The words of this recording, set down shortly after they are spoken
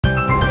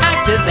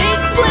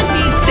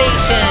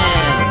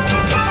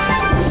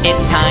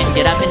It's time to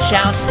get up and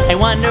shout. I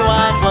wonder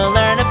what we'll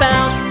learn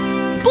about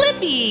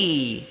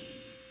Blippi.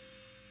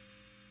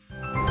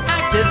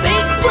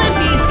 Activate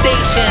Blippi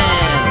Station.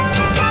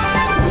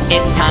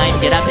 It's time to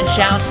get up and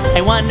shout.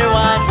 I wonder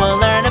what we'll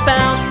learn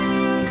about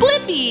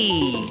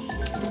Blippi.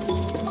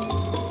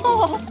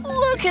 Oh,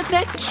 look at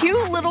that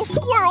cute little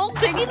squirrel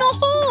digging a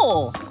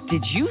hole.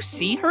 Did you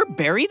see her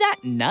bury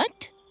that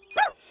nut?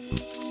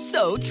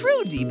 So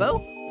true,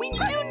 Debo. We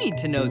do need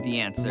to know the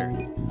answer.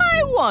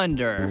 I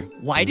wonder,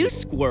 why do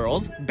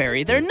squirrels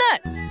bury their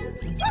nuts?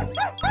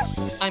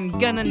 I'm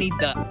gonna need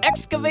the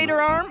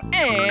excavator arm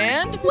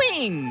and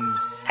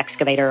wings.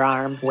 Excavator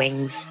arm,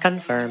 wings,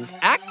 confirmed.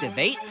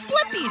 Activate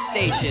Blippi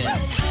Station.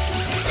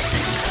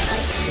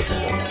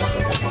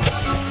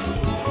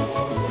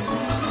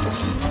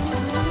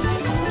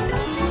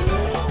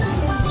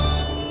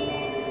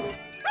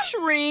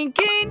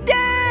 Shrinking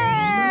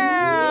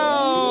down!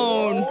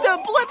 The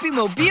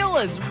Blippi-mobile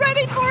is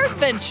ready for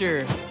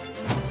adventure.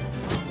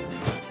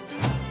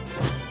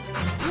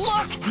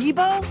 Look,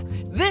 Debo!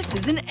 This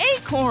is an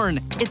acorn.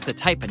 It's a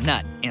type of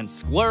nut, and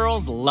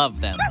squirrels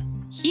love them.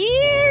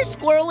 Here,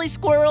 squirrely,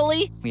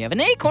 squirrely. We have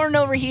an acorn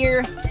over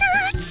here.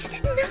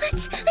 Nuts!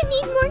 Nuts! I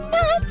need more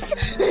nuts!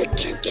 I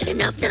can't get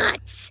enough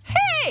nuts.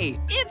 Hey,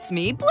 it's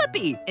me,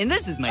 Blippi, and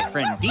this is my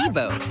friend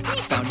Debo.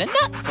 We found a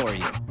nut for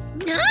you.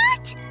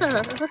 Nut?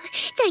 Oh,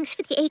 thanks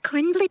for the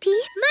acorn, Blippi.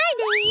 My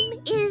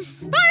name is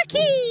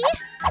Sparky.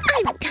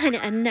 I'm kind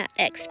of a nut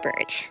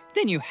expert.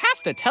 Then you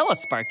have to tell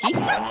us, Sparky.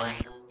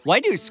 Why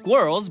do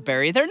squirrels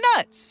bury their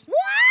nuts?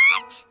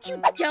 What? You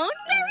don't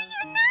bury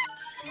your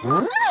nuts?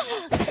 Huh?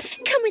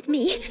 Come with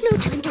me. No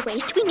time to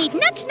waste. We need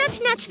nuts, nuts,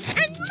 nuts,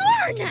 and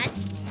more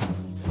nuts.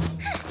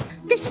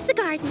 This is the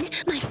garden,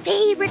 my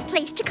favorite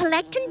place to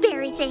collect and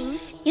bury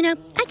things. You know,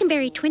 I can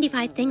bury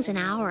 25 things an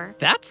hour.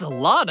 That's a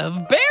lot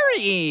of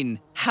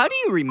burying. How do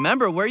you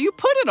remember where you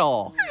put it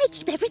all? I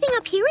keep everything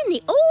up here in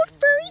the old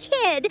furry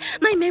head.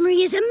 My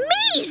memory is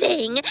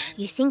amazing.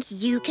 You think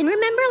you can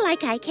remember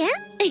like I can?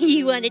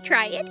 You want to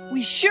try it?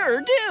 We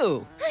sure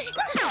do.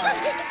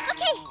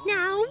 Okay,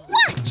 now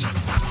watch.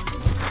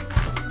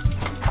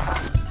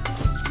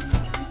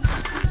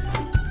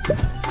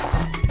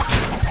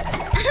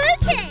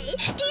 Okay,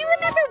 do you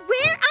remember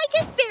where I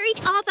just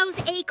buried all those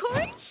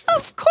acorns?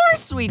 Of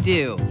course we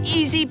do.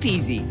 Easy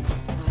peasy.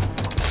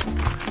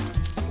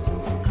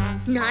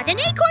 Not an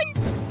acorn.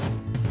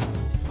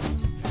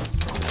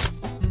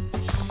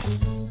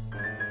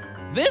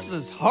 This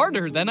is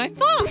harder than I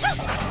thought.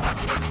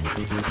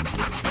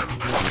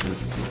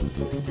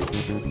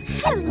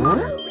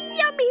 Hello,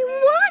 yummy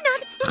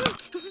walnut.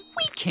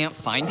 We can't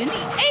find any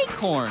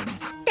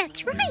acorns.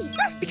 That's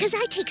right, because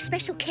I take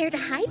special care to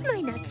hide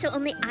my nuts so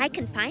only I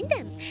can find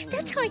them.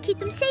 That's how I keep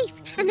them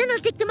safe. And then I'll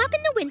dig them up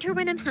in the winter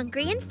when I'm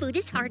hungry and food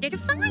is harder to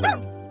find.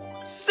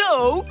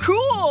 So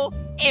cool!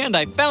 And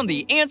I found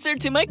the answer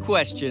to my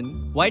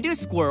question. Why do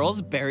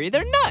squirrels bury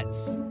their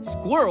nuts?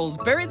 Squirrels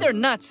bury their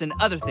nuts and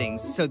other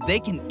things so they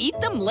can eat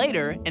them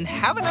later and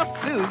have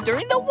enough food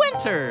during the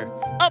winter.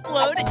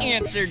 Upload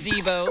answer,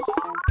 Devo.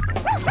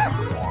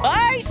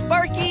 Bye,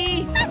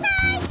 Sparky!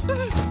 Bye-bye!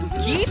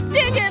 Keep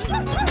digging!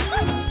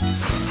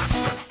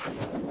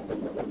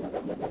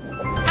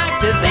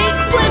 Activate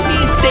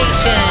Blippi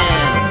Station.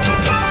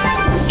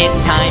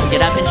 It's time to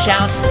get up and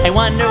shout. I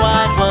wonder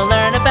what we'll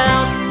learn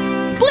about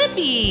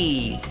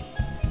Blippi.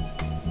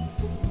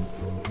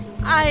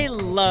 I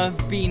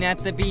love being at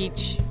the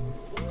beach.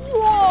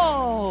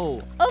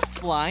 Whoa! A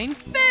flying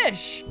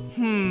fish!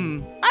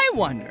 I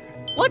wonder,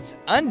 what's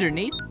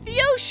underneath the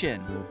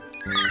ocean?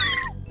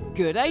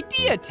 Good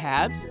idea,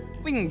 Tabs.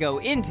 We can go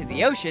into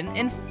the ocean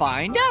and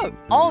find out.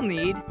 I'll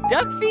need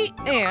duck feet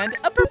and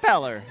a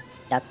propeller.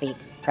 Duck feet,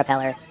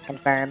 propeller,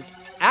 confirmed.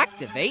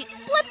 Activate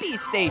Blippi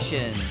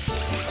Station.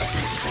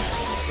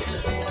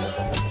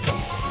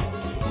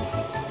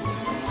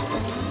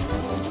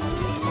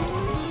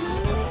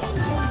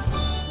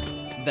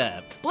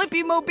 The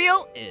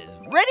Blippi-mobile is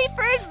ready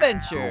for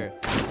adventure.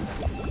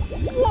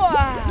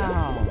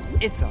 Wow!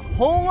 It's a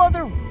whole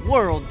other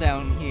world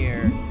down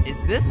here.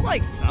 Is this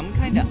like some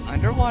kind of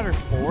underwater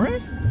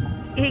forest?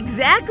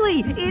 Exactly!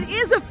 It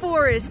is a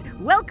forest!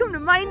 Welcome to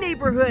my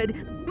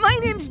neighborhood. My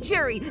name's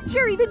Jerry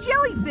the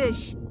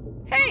jellyfish.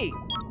 Hey,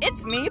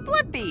 it's me,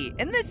 Blippi,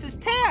 and this is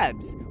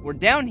Tabs. We're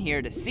down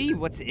here to see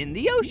what's in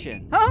the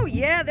ocean. Oh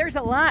yeah, there's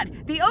a lot.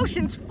 The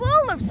ocean's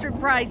full of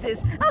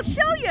surprises. I'll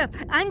show you.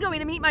 I'm going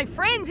to meet my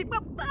friends.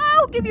 Well,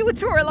 I'll give you a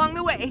tour along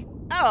the way.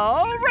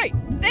 All right,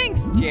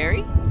 thanks,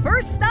 Jerry.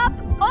 First stop,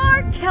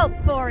 our kelp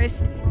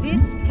forest.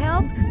 This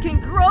kelp can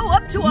grow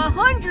up to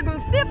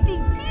 150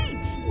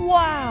 feet.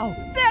 Wow,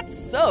 that's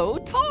so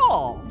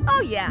tall.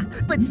 Oh yeah,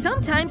 but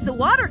sometimes the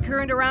water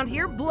current around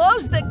here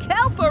blows the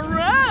kelp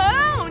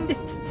around.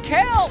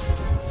 Kelp!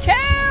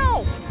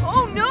 Kelp!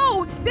 Oh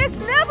no, this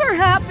never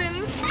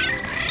happens.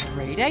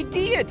 Great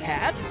idea,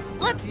 Tabs.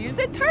 Let's use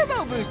the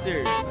turbo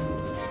boosters.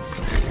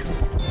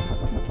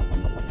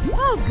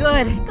 Oh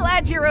good,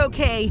 glad you're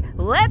okay.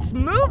 Let's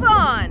move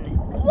on.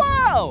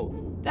 Whoa!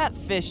 That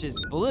fish is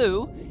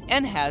blue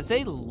and has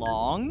a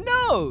long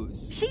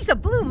nose. She's a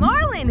blue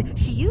marlin.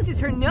 She uses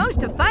her nose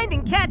to find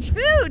and catch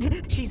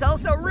food. She's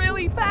also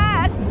really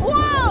fast.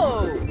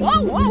 Whoa!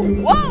 Whoa, whoa,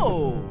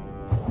 whoa!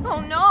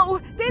 Oh no,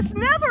 this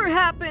never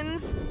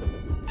happens.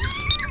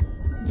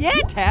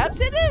 Yeah,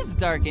 Tabs, it is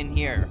dark in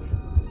here.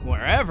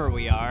 Wherever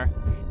we are.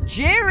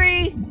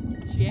 Jerry!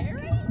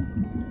 Jerry?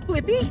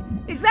 Blippi,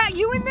 is that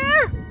you in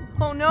there?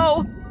 Oh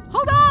no,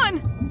 hold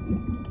on.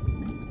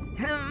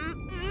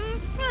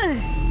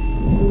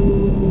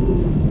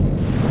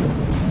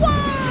 Whoa!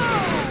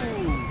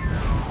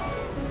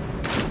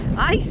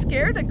 I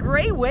scared a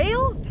gray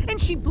whale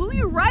and she blew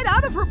you right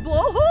out of her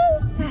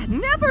blowhole? That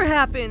never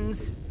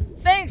happens.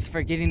 Thanks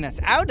for getting us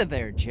out of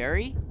there,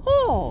 Jerry.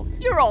 Oh,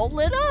 you're all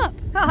lit up.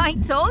 I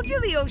told you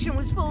the ocean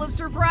was full of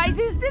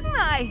surprises, didn't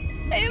I?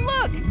 Hey,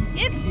 look,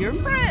 it's your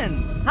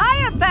friends.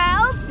 Hiya,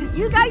 pals.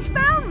 You guys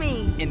found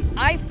me. And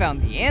I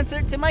found the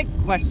answer to my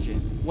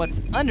question.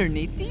 What's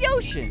underneath the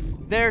ocean?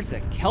 There's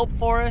a kelp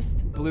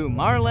forest, blue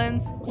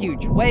marlins,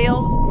 huge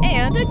whales,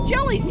 and a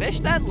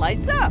jellyfish that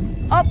lights up.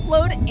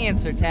 Upload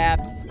answer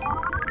tabs.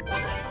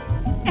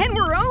 And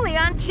we're only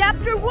on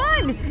chapter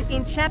 1.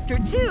 In chapter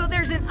 2,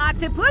 there's an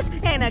octopus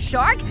and a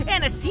shark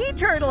and a sea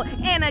turtle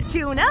and a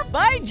tuna.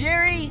 Bye,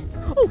 Jerry.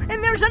 Oh,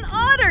 and there's an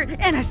otter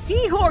and a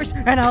seahorse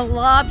and a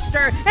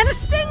lobster and a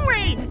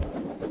stingray.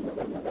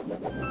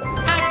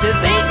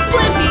 Activate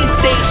Blippi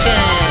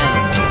Station!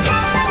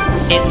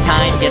 It's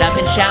time, get up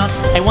and shout.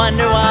 I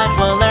wonder what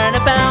we'll learn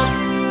about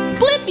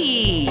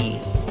Blippi!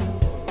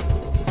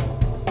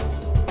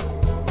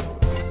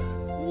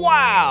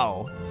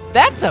 Wow,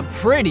 that's a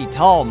pretty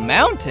tall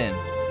mountain.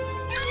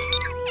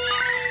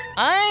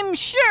 I'm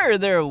sure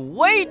there are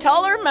way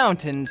taller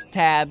mountains,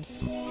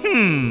 Tabs.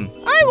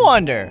 I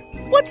wonder,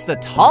 what's the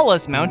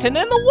tallest mountain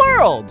in the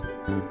world?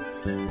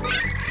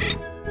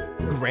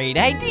 Great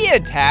idea,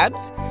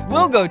 Tabs.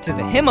 We'll go to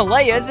the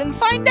Himalayas and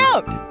find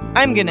out.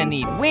 I'm gonna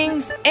need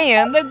wings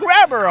and the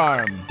grabber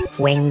arm.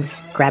 Wings,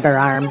 grabber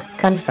arm,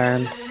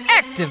 confirmed.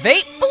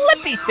 Activate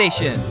Blippi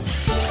Station.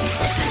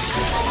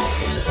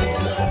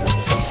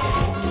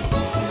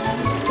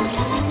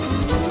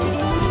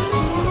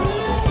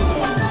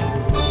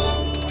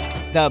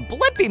 The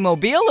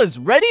Blippi-mobile is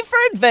ready for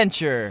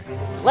adventure.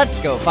 Let's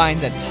go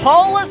find the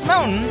tallest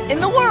mountain in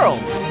the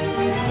world.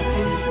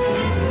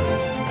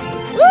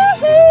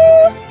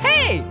 Woohoo!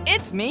 Hey,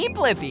 it's me,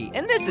 Blippi,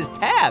 and this is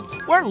Tabs.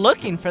 We're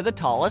looking for the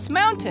tallest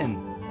mountain.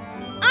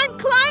 I'm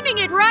climbing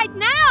it right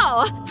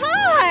now.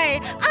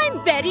 Hi,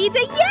 I'm Betty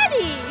the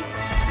Yeti.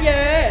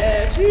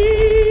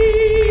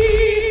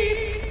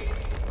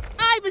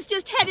 I was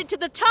just headed to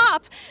the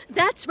top.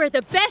 That's where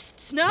the best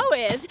snow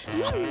is.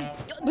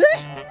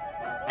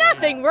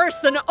 Nothing worse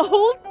than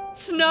old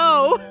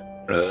snow.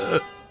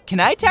 Can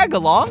I tag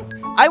along?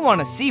 I want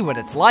to see what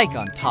it's like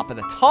on top of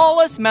the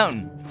tallest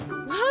mountain.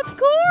 Of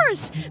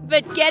course,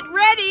 but get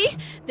ready.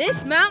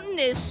 This mountain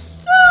is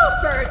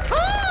super tall.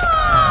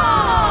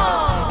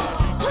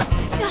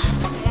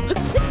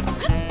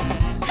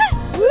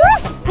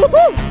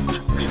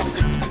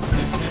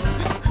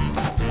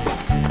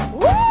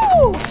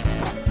 Woo!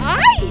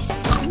 Ice!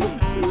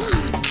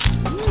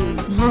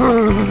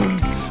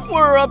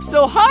 We're up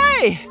so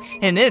high,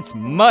 and it's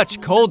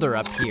much colder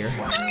up here.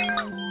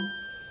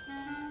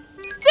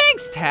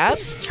 Thanks,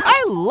 Tabs.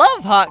 I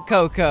love hot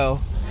cocoa.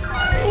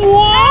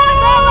 Whoa!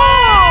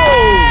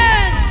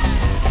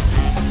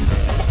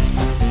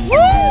 Woo!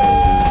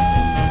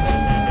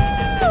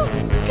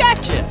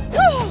 Gotcha.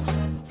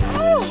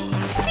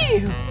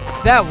 Phew.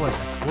 That was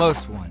a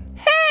close one.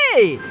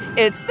 Hey,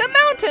 it's the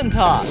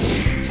mountaintop.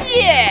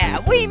 Yeah,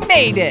 we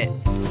made it.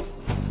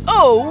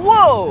 Oh,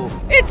 whoa,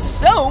 it's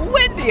so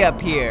windy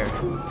up here.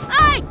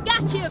 I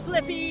got you,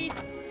 Blippi.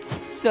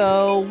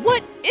 So,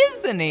 what is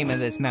the name of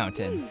this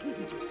mountain?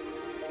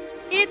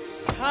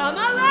 It's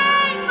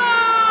Tamalangma!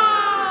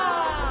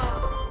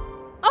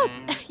 Oh,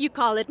 you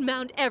call it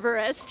Mount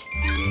Everest.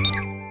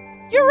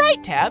 You're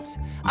right, Tabs.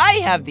 I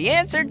have the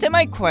answer to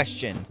my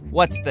question.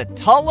 What's the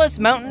tallest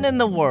mountain in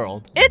the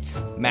world?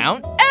 It's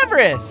Mount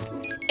Everest.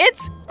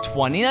 It's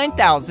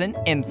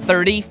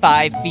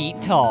 29,035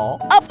 feet tall.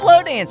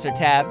 Upload answer,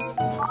 Tabs.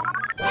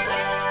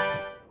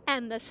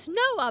 And the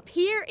snow up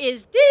here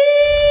is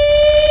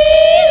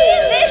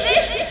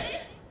delicious.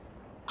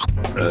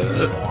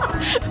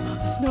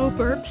 Snow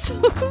burps.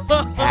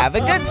 Have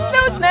a good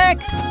snow snack.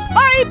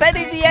 Bye,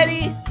 Betty the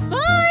Yeti.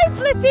 Bye,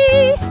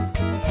 Blippi.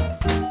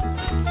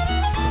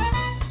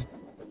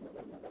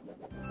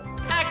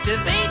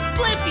 Activate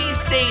Blippi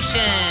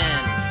Station!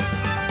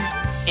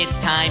 It's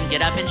time,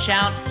 get up and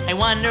shout. I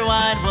wonder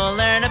what we'll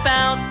learn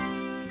about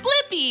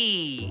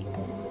Blippi!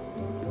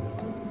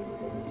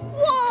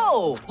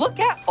 Whoa, look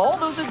at all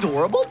those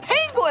adorable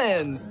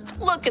penguins.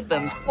 Look at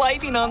them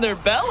sliding on their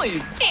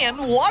bellies and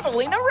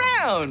waddling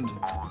around.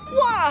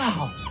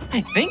 Wow,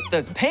 I think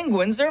those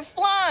penguins are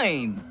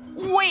flying.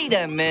 Wait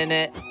a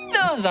minute,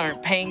 those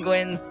aren't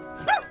penguins.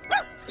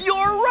 You're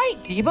right,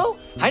 Debo.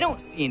 I don't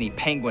see any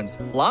penguins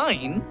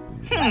flying.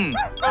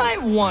 I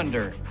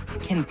wonder,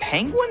 can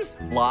penguins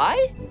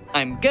fly?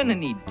 I'm gonna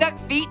need duck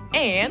feet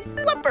and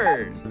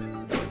flippers.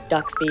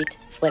 Duck feet,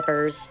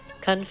 flippers,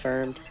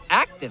 confirmed.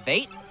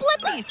 Activate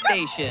Blippi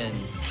Station.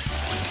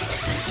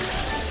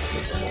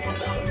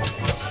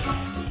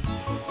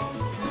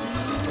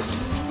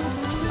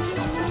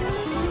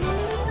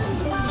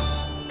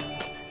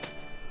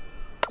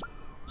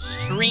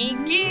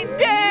 Shrinking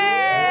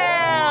down!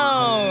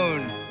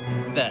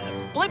 The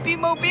Blippi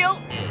Mobile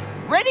is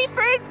ready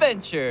for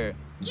adventure.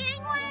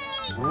 Gangway!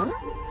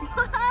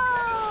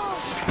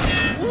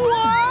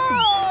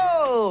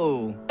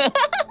 Whoa!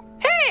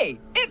 Hey,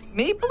 it's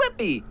me,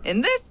 Blippi,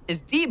 and this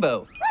is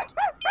Debo.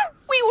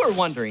 We were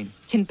wondering,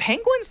 can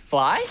penguins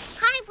fly?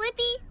 Hi,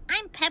 Blippi.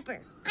 I'm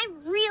Pepper. I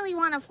really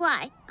want to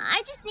fly.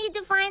 I just need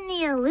to find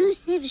the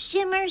elusive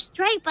shimmer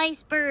stripe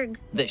iceberg.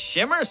 The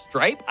Shimmer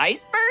Stripe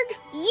Iceberg?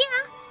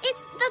 Yeah,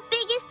 it's the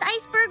biggest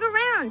iceberg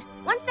around.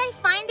 Once I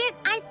find it,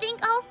 I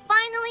think I'll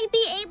finally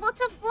be able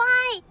to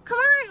fly. Come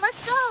on,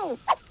 let's go.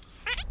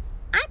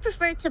 I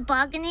prefer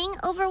tobogganing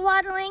over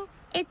waddling.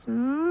 It's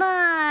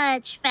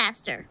much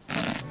faster.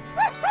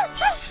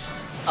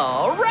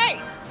 All right.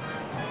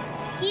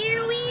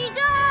 Here we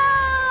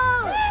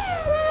go!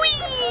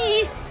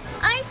 Whee!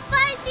 Ice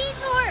slide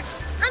detour!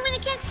 I'm gonna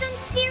catch some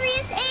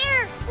serious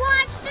air!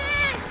 Watch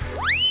this!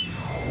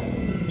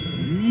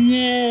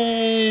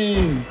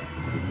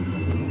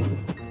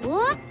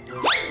 Whoop!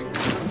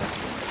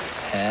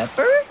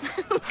 Pepper?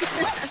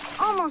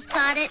 Almost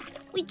got it.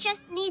 We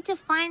just need to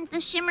find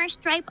the Shimmer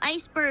Stripe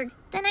iceberg.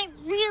 Then I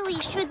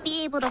really should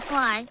be able to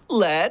fly.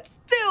 Let's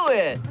do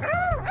it.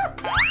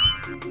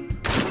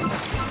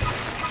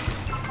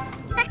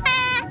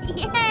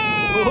 Yeah!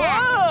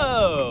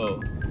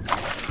 Whoa!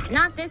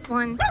 Not this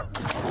one.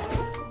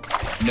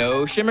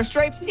 No shimmer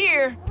stripes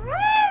here.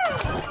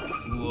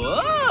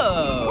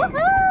 Whoa!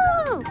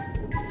 Woohoo!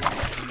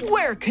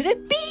 Where could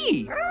it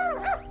be?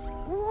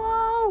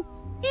 Whoa!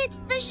 It's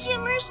the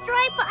Shimmer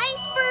Stripe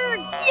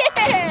iceberg!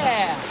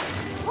 Yeah!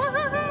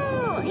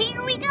 Woohoo!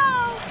 Here we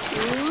go!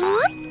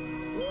 Whoop.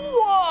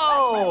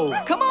 Whoa!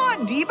 Come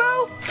on,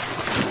 Debo!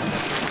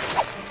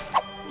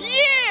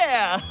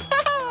 Yeah!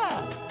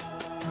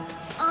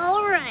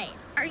 All right.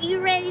 Are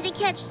you ready to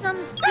catch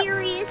some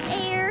serious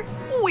air?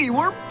 We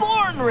were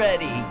born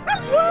ready! Yeah!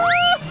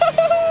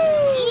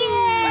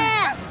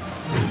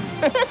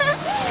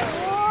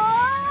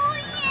 Oh,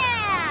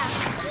 yeah!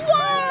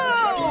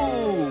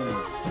 Whoa!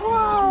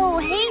 Whoa!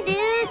 Hey,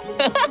 dudes!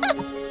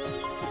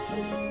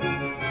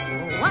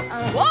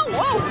 Uh-oh. Whoa,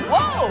 whoa,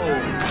 whoa!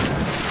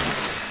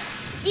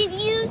 Did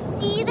you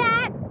see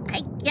that?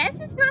 I guess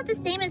it's not the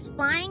same as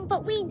flying,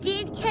 but we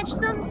did catch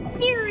some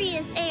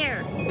serious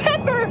air.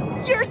 Pepper,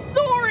 you're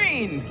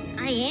soaring!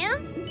 I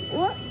am?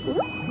 Whoop.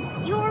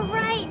 You're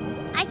right.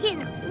 I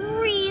can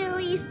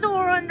really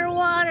soar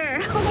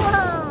underwater.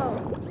 Whoa!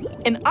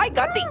 And I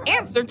got the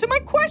answer to my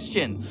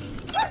question.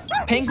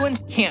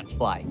 Penguins can't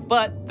fly,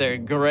 but they're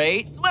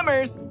great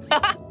swimmers.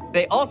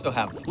 They also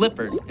have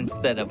flippers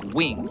instead of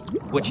wings,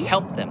 which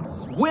help them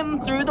swim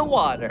through the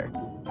water.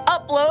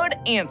 Upload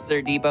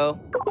answer, Debo.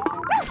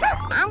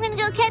 I'm gonna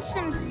go catch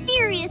some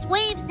serious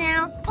waves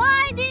now.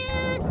 Bye,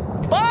 dudes!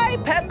 Bye,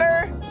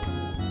 Pepper!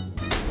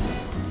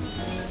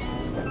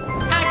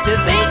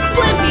 Activate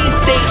Blippi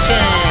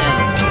Station!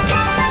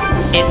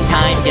 It's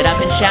time, get up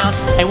and shout.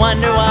 I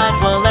wonder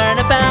what we'll learn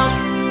about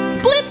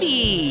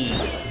Blippi!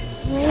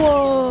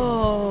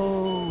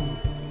 Whoa!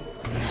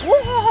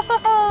 Whoa!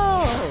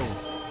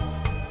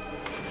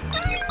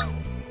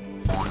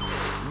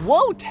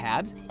 Whoa,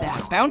 Tabs,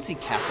 that bouncy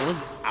castle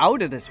is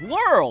out of this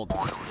world.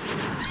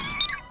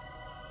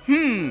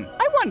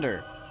 I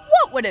wonder,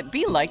 what would it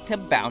be like to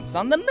bounce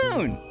on the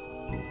moon?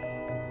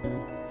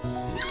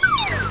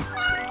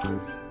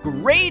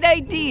 Great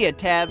idea,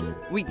 Tabs.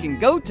 We can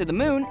go to the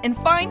moon and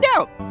find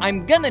out.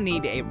 I'm gonna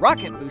need a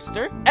rocket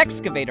booster,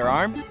 excavator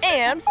arm,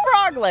 and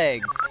frog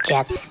legs.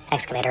 Jets,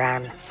 excavator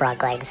arm,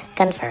 frog legs,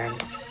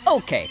 confirmed.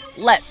 Okay,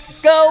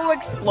 let's go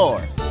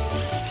explore.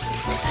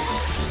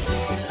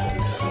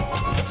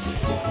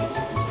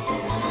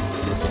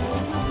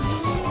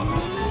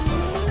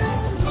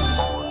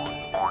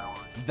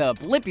 The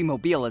Blippi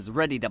Mobile is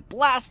ready to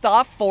blast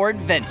off for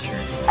adventure.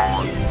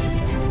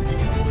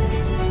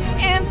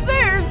 And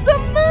there's the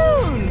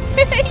moon!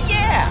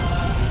 Yeah!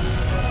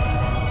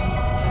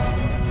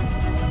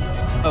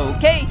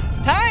 Okay,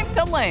 time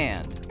to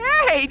land.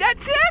 Hey, that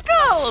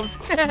tickles!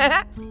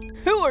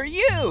 Who are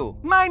you?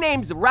 My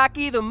name's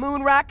Rocky the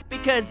Moon Rock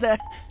because,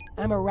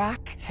 I'm a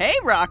rock. Hey,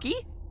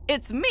 Rocky.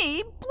 It's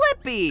me,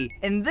 Blippi,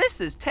 and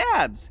this is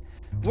Tabs.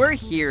 We're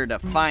here to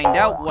find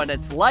out what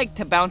it's like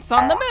to bounce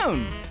on the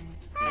moon.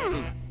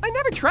 I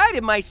never tried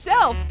it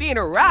myself, being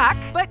a rock,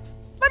 but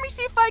let me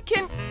see if I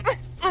can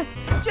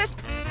just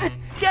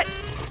get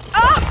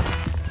up!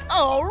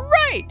 All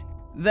right,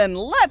 then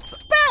let's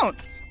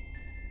bounce.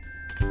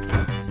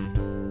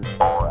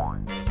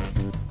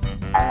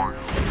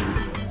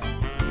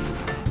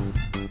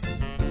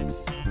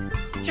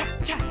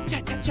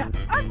 Cha-cha-cha-cha-cha.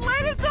 I'm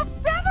light as a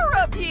feather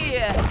up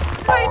here!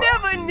 I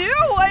never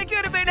knew I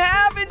could have been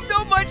having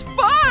so much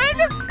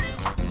fun!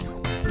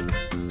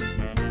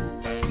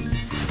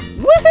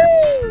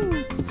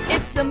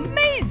 It's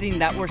amazing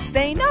that we're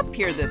staying up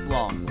here this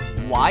long.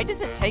 Why does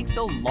it take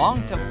so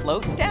long to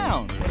float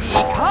down?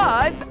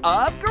 Because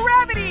of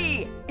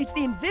gravity! It's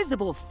the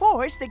invisible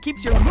force that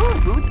keeps your moon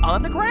boots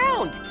on the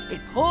ground.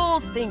 It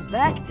pulls things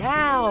back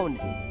down.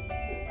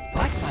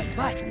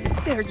 But,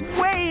 there's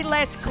way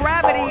less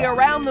gravity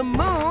around the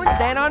moon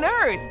than on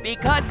Earth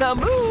because the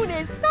moon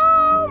is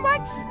so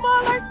much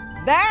smaller.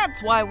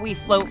 That's why we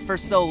float for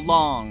so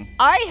long.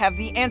 I have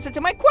the answer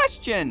to my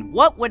question.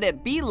 What would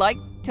it be like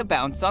to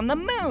bounce on the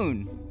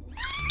moon?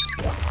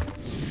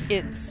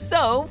 It's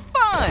so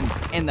fun,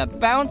 and the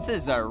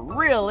bounces are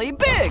really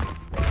big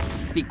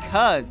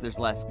because there's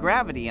less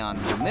gravity on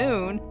the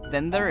moon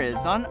than there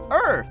is on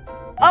Earth.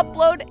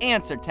 Upload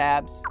answer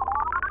tabs.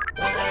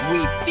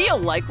 We feel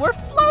like we're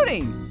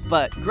floating,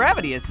 but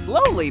gravity is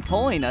slowly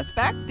pulling us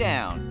back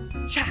down.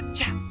 Cha,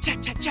 cha, cha,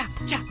 cha, cha,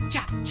 cha,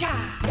 cha,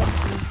 cha.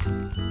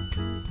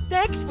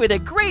 Thanks for the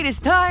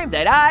greatest time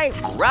that I,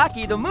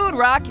 Rocky the Moon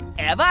Rock,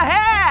 ever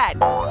had.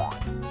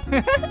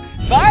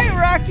 Bye,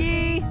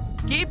 Rocky.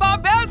 Keep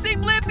on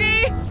bouncing,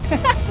 Blippi.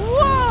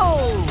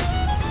 Whoa!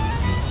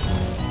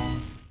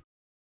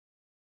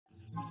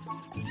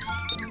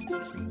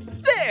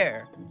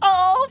 There,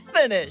 all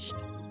finished.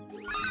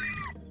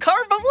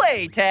 Carve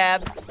away,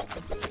 tabs.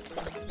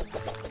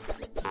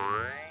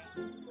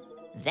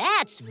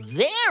 That's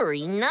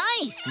very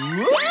nice.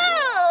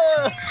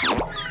 Whoa!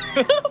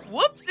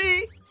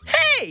 Whoopsie!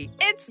 Hey,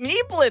 it's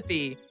me,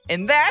 Blippi,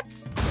 and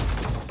that's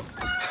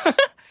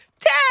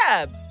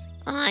Tabs.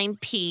 I'm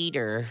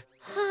Peter.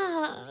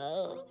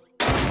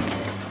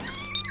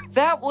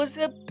 That was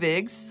a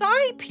big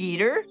sigh,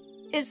 Peter.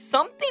 Is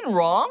something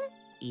wrong?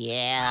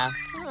 Yeah,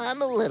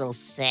 I'm a little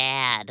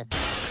sad.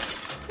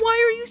 Why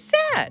are you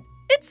sad?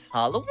 It's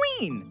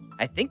Halloween.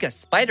 I think a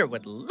spider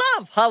would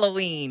love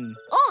Halloween.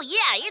 Oh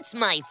yeah, it's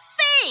my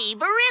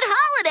favorite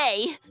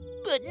holiday.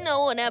 But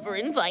no one ever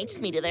invites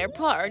me to their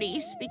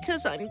parties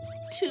because I'm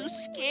too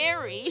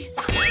scary.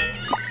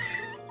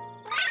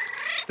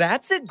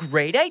 That's a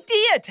great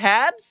idea,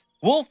 Tabs.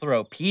 We'll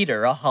throw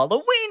Peter a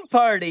Halloween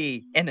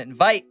party and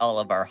invite all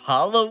of our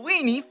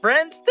Halloweeny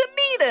friends to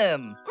meet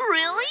him.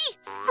 Really?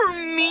 For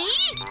me?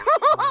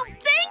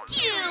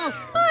 Thank you!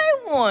 I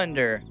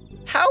wonder,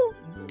 how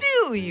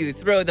do you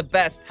throw the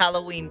best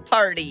Halloween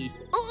party?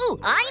 Ooh,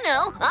 I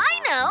know!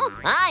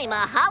 I'm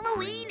a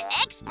Halloween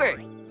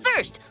expert.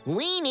 First,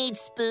 we need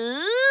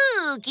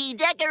spooky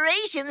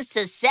decorations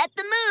to set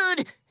the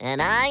mood,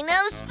 and I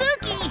know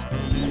spooky.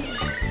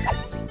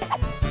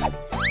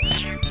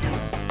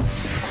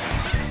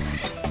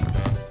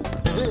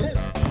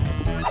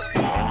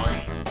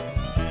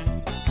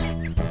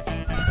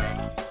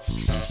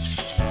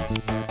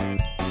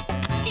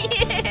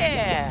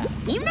 Yeah!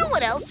 You know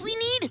what else we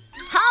need?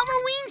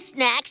 Halloween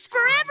snacks for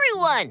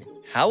everyone.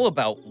 How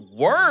about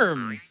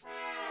worms?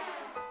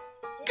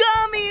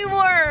 Gummy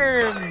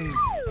worms!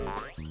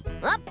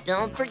 Oh,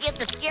 don't forget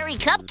the scary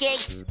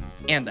cupcakes.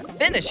 And a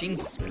finishing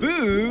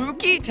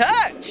spooky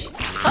touch,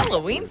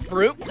 Halloween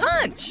fruit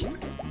punch.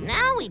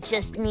 Now we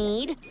just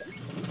need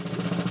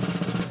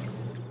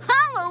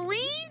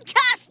Halloween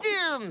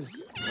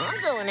costumes.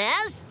 I'm going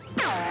as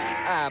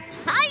a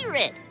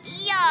pirate.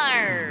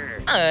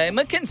 Yar! I'm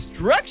a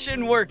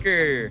construction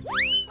worker.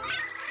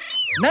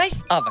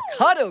 Nice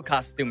avocado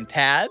costume,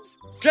 Tabs.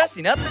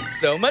 Dressing up is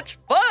so much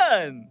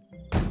fun.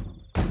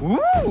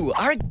 Ooh,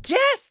 our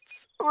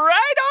guests!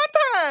 Right on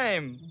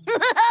time!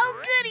 Oh,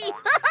 goody!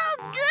 Oh,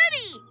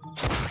 goody!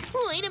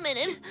 Wait a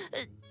minute.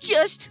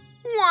 Just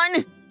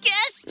one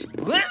guest?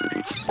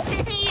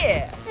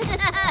 Yeah!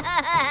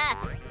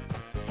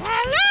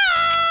 Hello!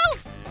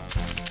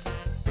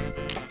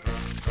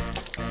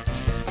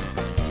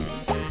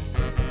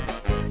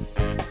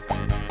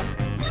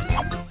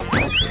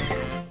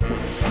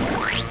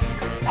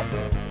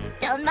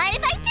 Don't mind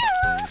if I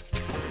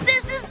do.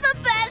 This is the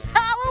best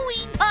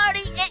Halloween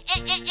party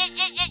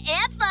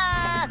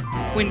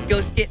ever. When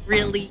ghosts get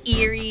really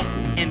eerie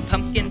and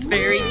pumpkins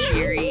very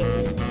cheery,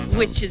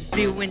 witches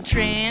do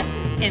entrance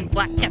and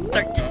black cats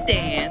start to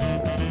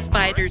dance.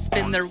 Spiders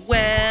spin their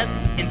webs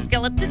and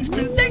skeletons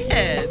lose their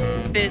heads.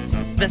 It's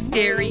the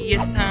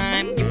scariest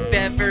time you've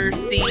ever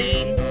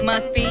seen.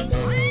 Must be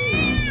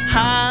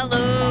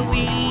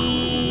Halloween.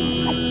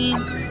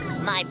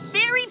 My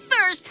very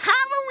first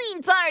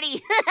Halloween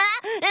party.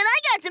 And I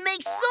got to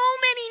make so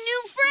many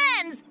new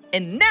friends.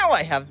 And now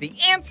I have the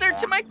answer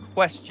to my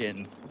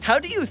question. How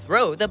do you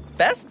throw the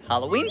best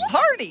Halloween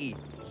party?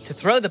 To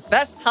throw the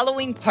best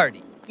Halloween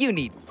party, you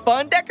need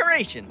fun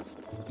decorations,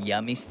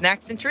 yummy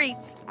snacks and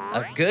treats,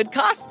 a good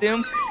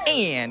costume,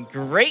 and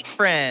great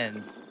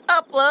friends.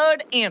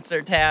 Upload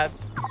answer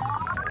tabs.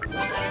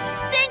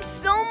 Thanks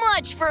so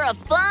much for a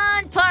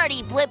fun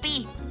party,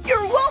 Blippi.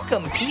 You're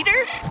welcome,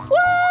 Peter.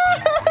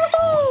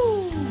 Woo-hoo-hoo-hoo!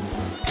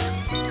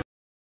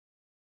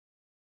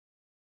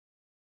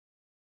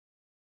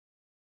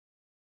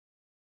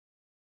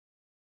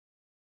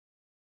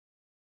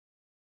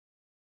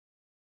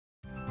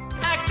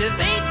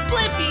 Activate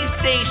Blippi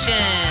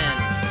Station!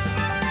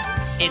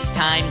 It's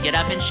time, get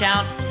up and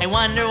shout. I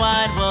wonder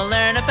what we'll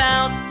learn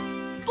about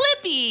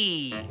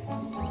Blippi!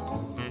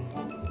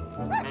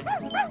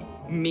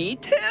 Me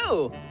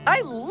too!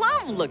 I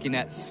love looking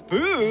at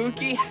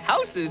spooky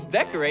houses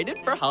decorated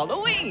for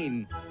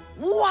Halloween.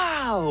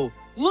 Wow!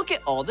 Look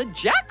at all the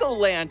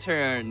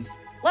jack-o'-lanterns.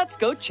 Let's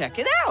go check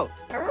it out.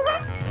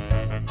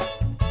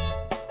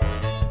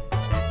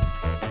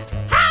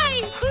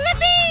 Hi,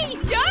 Blippi!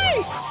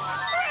 Yikes!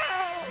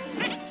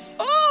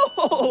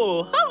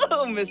 Oh,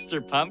 hello,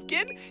 Mr.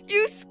 Pumpkin.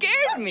 You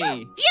scared me.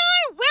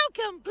 You're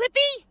welcome,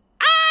 Blippi.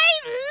 I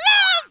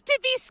love to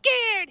be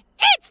scared.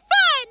 It's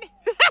fun.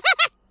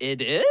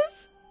 It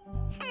is?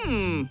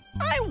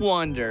 I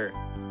wonder,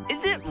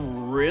 is it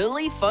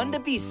really fun to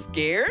be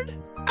scared?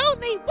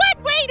 Only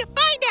one way to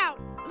find out.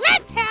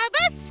 Let's have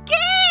a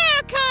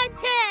scare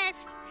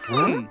contest.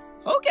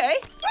 Okay,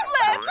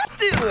 let's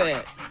do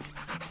it.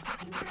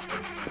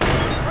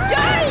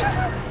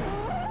 Yikes!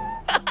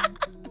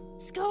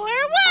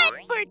 Score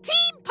 1 for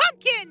Team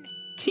Pumpkin.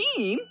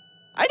 Team?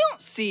 I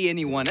don't see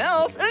anyone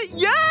else.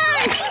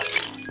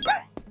 Yikes!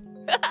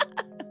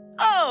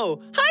 Oh,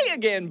 hi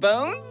again,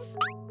 Bones.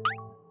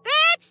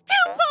 That's 2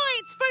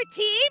 points for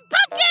Team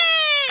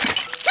Pumpkin.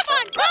 Come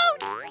on,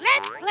 Bones.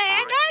 Let's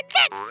plan our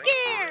next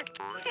scare.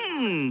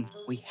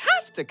 We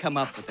have to come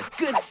up with a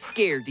good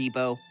scare,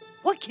 Debo.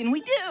 What can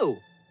we do?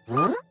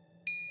 I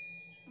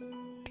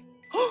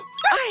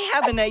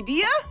have an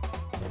idea.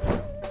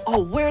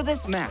 I'll wear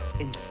this mask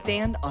and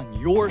stand on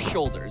your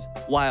shoulders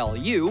while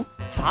you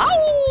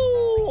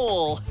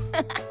howl.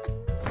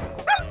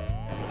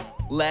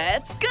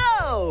 Let's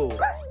go.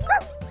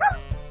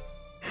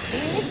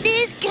 This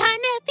is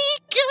gonna be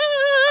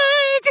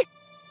good.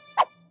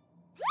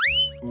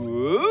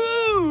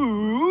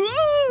 Ooh.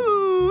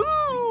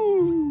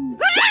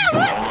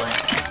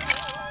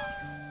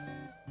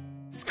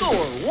 Score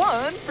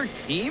 1 for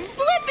Team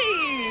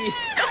Blippi.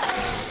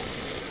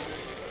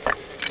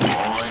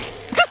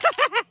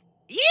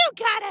 You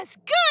got us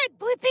good,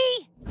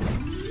 Blippi.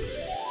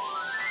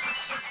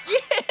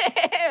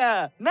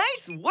 Yeah!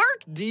 Nice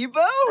work, Debo!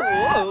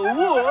 Whoa,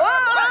 whoa,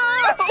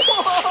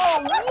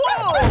 whoa,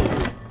 whoa!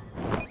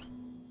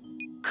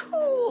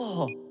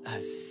 Cool!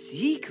 A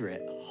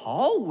secret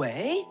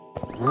hallway?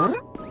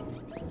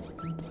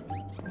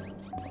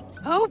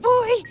 Oh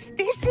boy,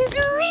 this is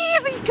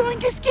really going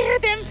to scare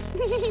them.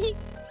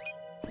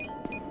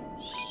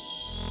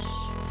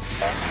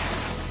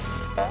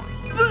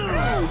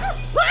 Boo!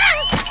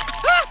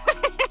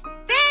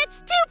 That's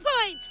 2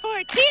 points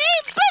for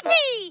Team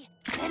Blippi.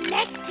 The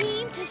next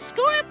team to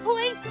score a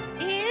point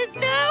is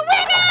the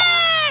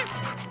winner!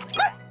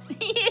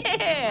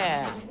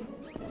 Yeah!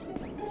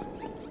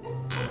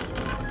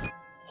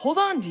 Hold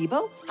on,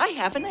 Debo. I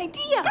have an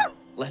idea.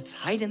 Let's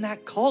hide in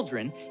that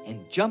cauldron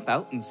and jump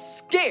out and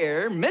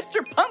scare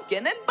Mr.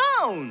 Pumpkin and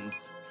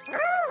Bones.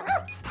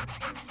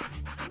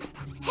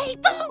 Hey,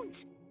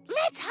 Bones!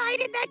 Let's hide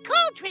in that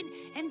cauldron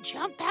and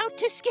jump out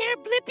to scare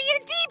Blippi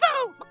and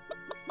Debo!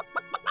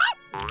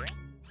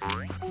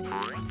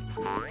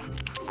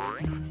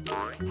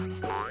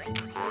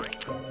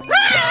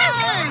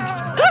 Thanks!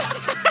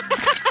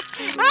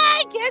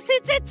 I guess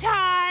it's a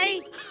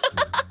tie.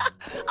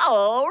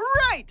 All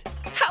right!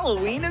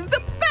 Halloween is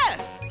the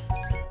best!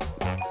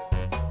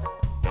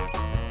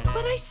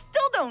 But I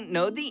still don't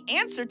know the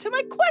answer to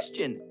my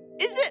question.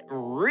 Is it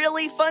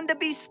really fun to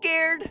be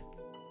scared?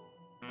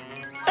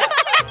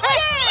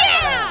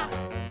 Yeah!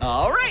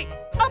 All right,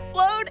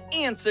 upload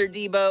answer,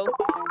 Debo.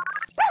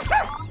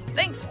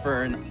 Thanks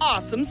for an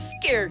awesome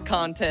scare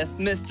contest,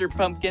 Mr.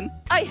 Pumpkin.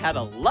 I had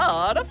a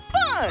lot of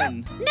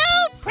fun.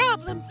 No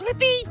problem,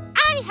 Blippi.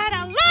 I had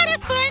a lot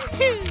of fun,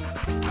 too.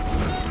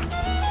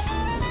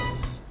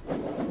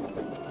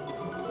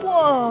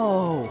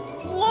 Whoa,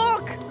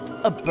 look,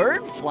 a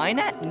bird flying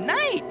at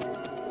night.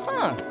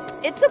 Huh,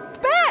 it's a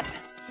bat.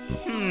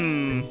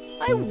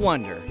 I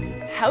wonder,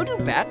 how do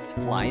bats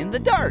fly in the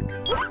dark?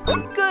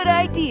 Good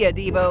idea,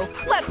 Debo.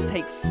 Let's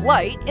take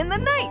flight in the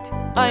night.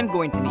 I'm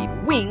going to need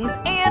wings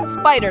and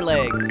spider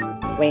legs.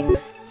 Wings,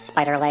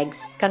 spider legs,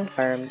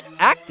 confirmed.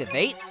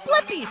 Activate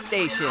Blippi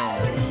Station.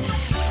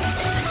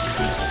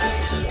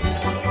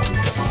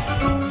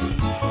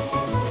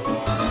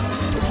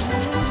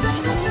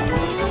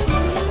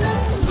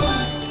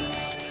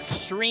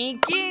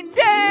 Shrinking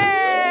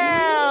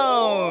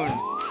down!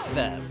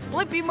 The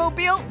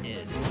Blippi-mobile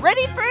is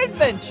ready for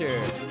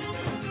adventure.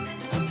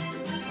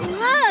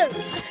 Whoa!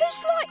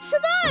 Whose lights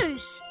are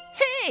those?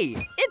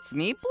 Hey, it's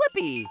me,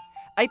 Blippi.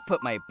 I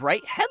put my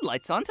bright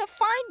headlights on to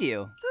find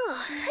you.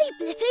 Oh, hey,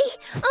 Blippi.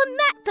 I'm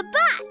Matt the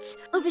Bat.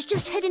 I was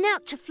just heading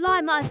out to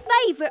fly my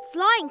favourite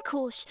flying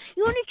course.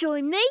 You want to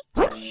join me?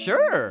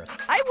 Sure.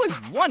 I was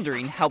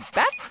wondering how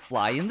bats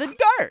fly in the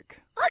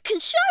dark. I can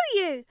show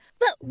you.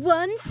 But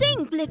one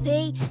thing,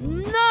 Blippi.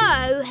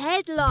 No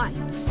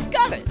headlights.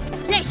 Got it.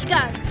 Let's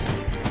go.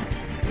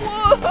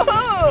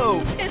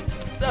 Whoa!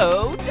 It's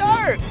so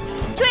dark.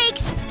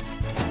 Twigs!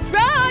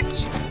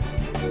 Raj!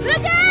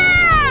 Look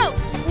out!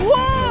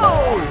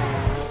 Whoa!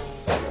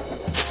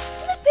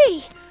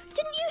 Blippi,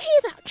 didn't you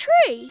hear that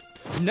tree?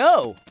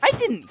 No, I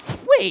didn't.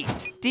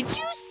 Wait, did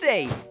you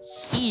say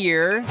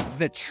hear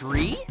the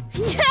tree?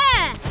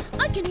 Yeah!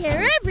 I can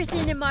hear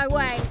everything in my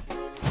way.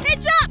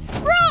 Heads up!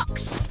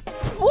 Rocks!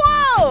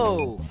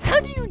 Whoa!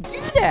 How do you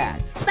do that?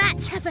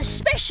 Bats have a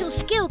special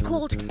skill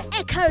called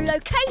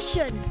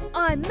echolocation.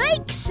 I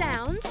make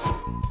sounds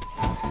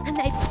and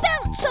they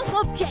bounce off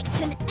objects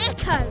and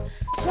echo,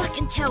 so I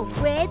can tell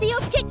where the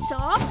objects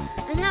are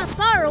and how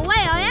far away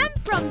I am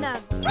from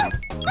them.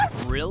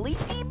 Really,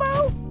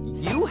 Debo?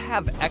 You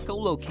have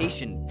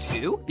echolocation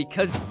too?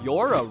 Because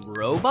you're a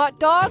robot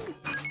dog?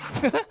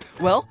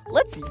 Well,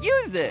 let's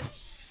use it.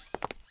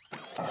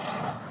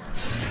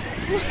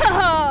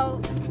 Whoa!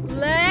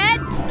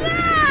 Let's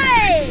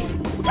play!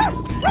 Whoa!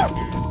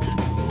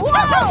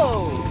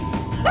 Whoa!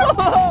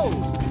 Whoa!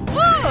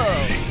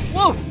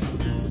 Whoa!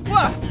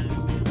 Whoa!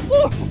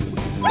 Whoa!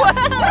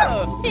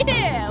 Whoa!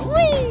 Yeah,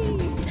 whee!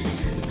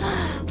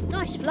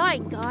 Nice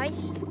flying,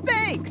 guys.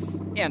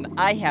 Thanks! And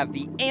I have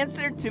the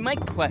answer to my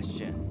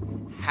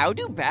question. How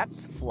do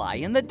bats fly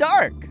in the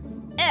dark?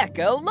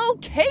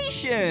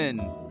 Echolocation!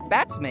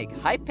 Bats make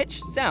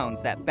high-pitched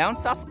sounds that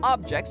bounce off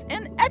objects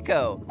and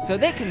echo, so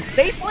they can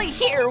safely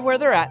hear where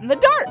they're at in the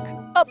dark.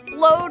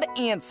 Upload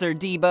answer,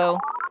 Debo.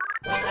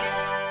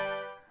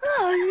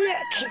 Oh,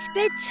 look, it's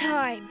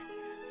bedtime.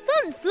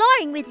 Fun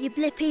flying with you,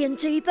 Blippi and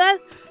Debo.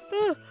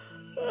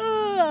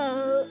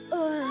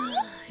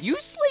 You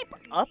sleep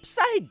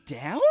upside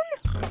down?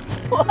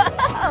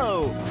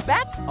 Whoa!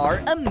 Bats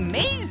are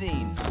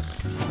amazing.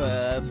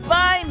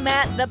 Bye,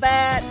 Matt the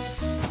Bat.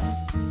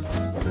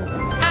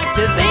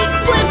 Activate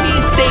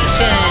Blippi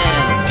Station!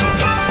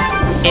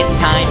 It's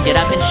time, get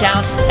up and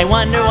shout. I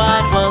wonder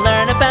what we'll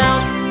learn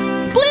about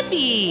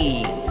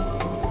Blippi!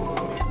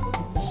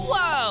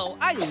 Whoa,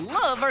 I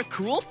love our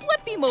cool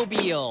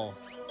Blippi-mobile.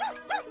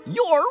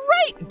 You're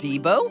right,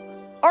 Debo.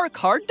 Our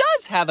car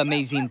does have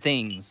amazing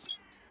things.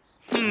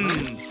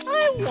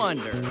 I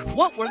wonder,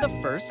 what were the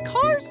first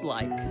cars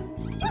like?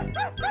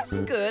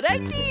 Good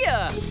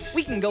idea!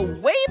 We can go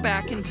way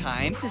back in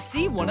time to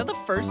see one of the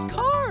first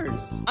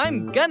cars.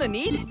 I'm gonna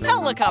need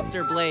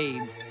helicopter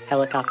blades.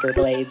 Helicopter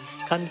blades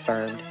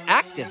confirmed.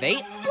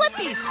 Activate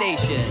Blippi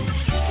Station.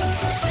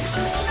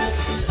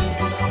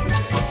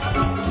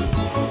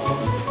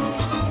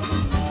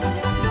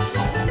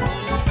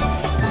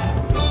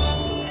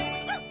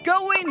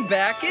 Going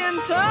back in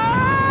time!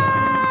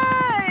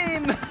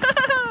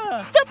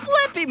 The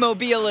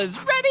Blippi-mobile is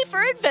ready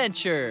for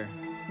adventure.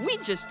 We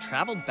just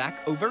traveled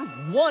back over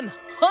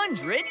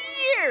 100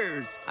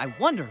 years. I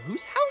wonder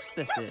whose house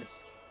this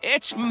is.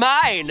 It's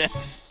mine.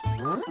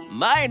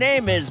 My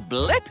name is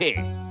Blippi.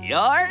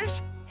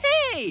 Yours?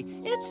 Hey,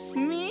 it's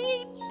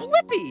me,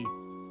 Blippi.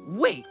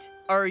 Wait,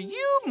 are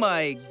you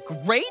my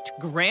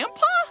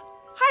great-grandpa?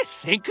 I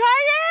think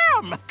I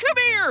am. Come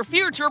here,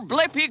 future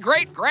Blippi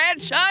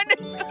great-grandson.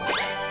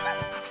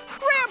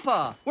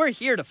 Grandpa, we're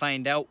here to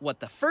find out what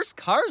the first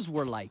cars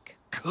were like.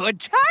 Good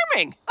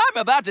timing. I'm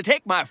about to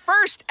take my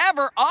first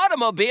ever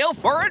automobile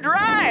for a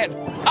drive.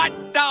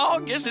 Hot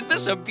dog, isn't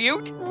this a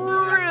beaut?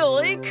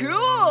 Really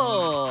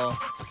cool.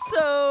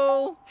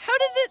 So, how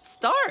does it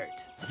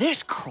start?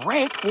 This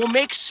crank will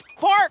make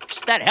sparks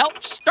that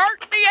help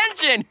start the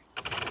engine.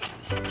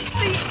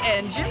 The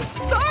engine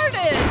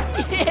started!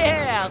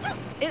 Yeah!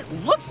 It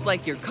looks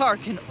like your car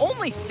can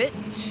only fit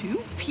 2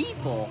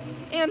 people.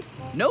 And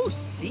no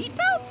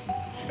seatbelts?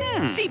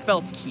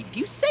 Seatbelts keep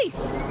you safe.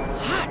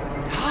 Hot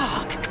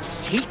dog,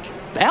 seat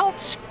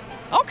belts?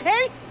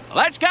 Okay,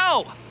 let's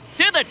go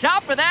to the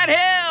top of that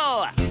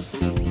hill.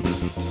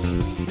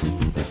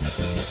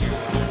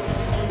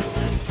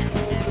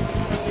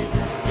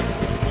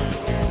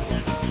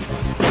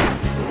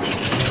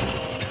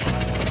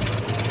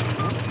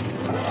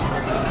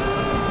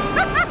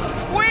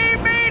 We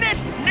made it!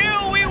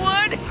 Knew we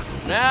would!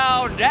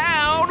 Now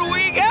down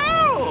we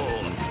go!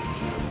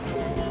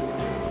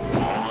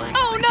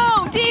 Oh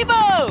no,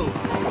 Debo!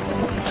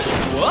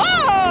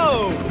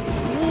 Whoa!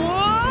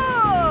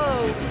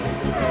 Whoa!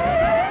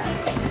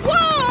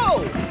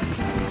 Whoa!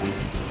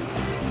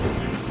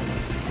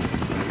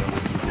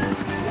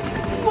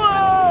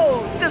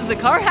 Whoa! Does the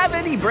car have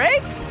any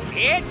brakes?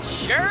 It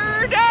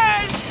sure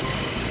does!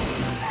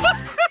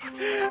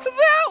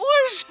 That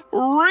was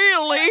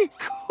really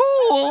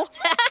cool!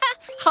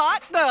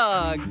 Hot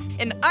dog!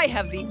 And I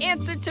have the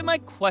answer to my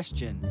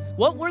question.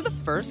 What were the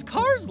first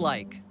cars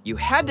like? You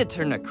had to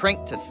turn a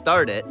crank to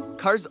start it.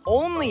 Cars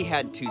only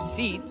had 2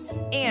 seats.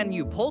 And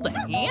you pulled a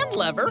hand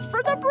lever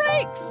for the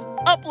brakes.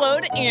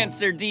 Upload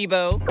answer,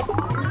 Debo.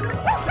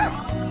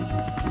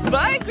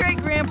 Bye,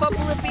 Great-Grandpa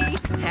Blippi.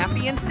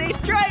 Happy and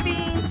safe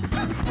driving.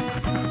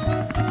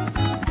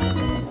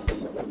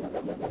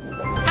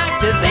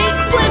 Activate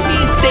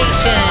Blippi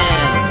Station!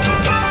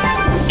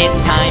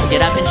 It's time,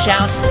 get up and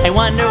shout. I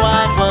wonder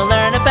what we'll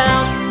learn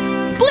about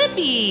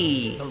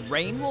Blippi! The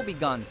rain will be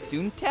gone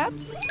soon,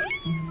 Tabs?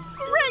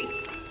 Great!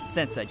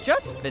 Since I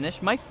just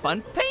finished my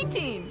fun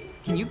painting.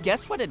 Can you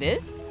guess what it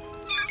is?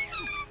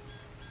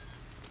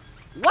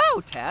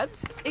 Wow,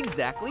 Tabs,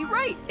 exactly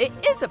right. It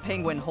is a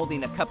penguin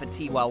holding a cup of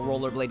tea while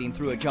rollerblading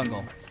through a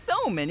jungle.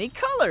 So many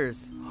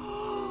colors.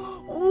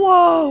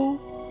 Whoa!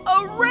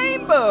 A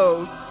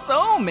rainbow!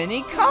 So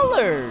many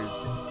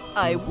colors!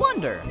 I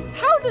wonder,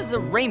 how does a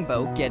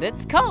rainbow get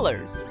its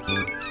colors?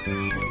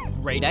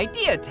 Great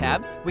idea,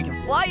 Tabs. We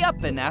can fly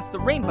up and ask the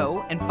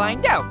rainbow and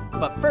find out.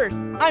 But first,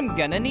 I'm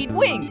gonna need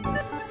wings.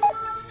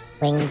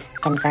 Wings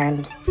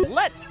confirmed.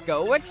 Let's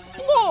go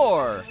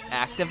explore.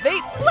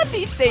 Activate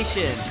Blippi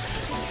Station.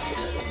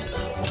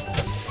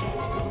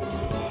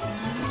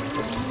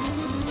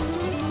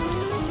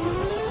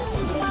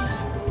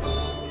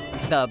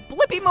 The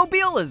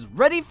Blippi-mobile is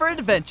ready for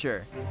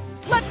adventure.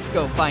 Let's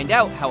go find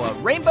out how a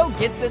rainbow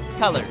gets its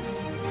colors.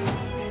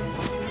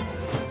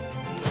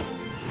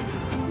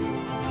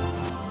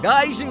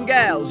 Guys and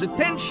gals,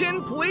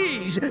 attention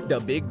please.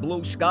 The Big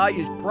Blue Sky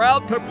is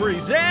proud to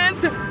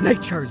present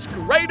nature's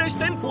greatest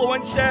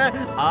influencer.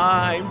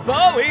 I'm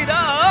Bowie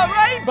the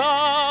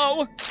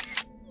Rainbow.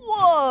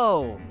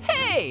 Whoa!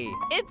 Hey,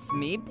 it's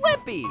me,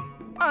 Blippi.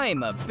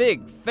 I'm a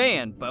big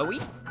fan,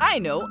 Bowie. I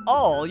know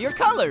all your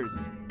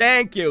colors.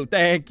 Thank you.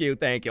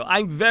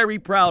 I'm very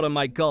proud of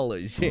my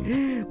colors.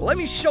 Let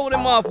me show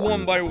them off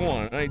one by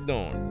one. How you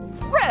doing?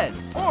 Red,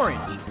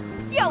 orange,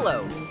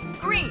 yellow,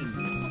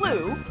 green,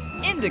 blue,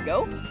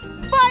 indigo,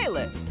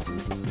 violet.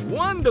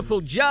 Wonderful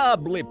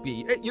job,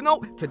 Blippi. You know,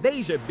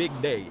 today's a big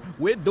day.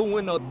 We're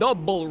doing a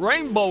double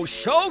rainbow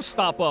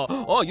showstopper.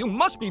 Oh, you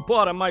must be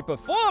part of my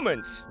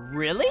performance.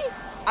 Really?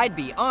 I'd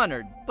be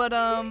honored, but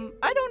I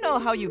don't know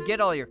how you get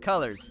all your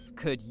colors.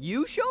 Could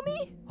you show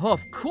me?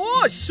 Of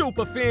course,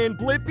 superfan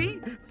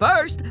Blippi.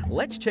 First,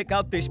 let's check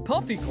out this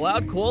puffy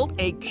cloud called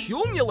a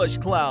cumulus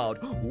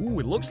cloud. Ooh,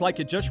 it looks like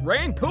it just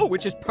rained too,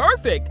 which is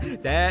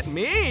perfect. That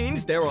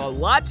means there are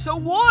lots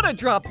of water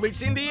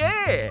droplets in the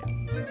air.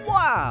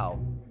 Wow,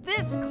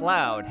 this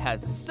cloud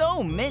has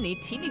so many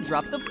teeny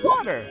drops of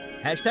water.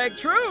 Hashtag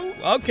true.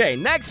 Okay,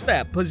 next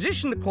step.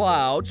 Position the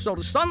cloud so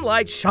the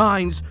sunlight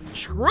shines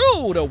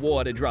true to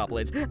water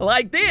droplets,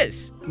 like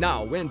this.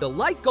 Now, when the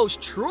light goes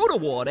true to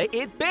water,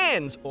 it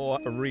bends, or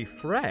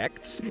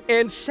refracts,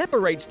 and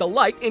separates the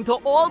light into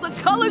all the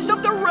colors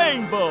of the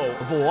rainbow.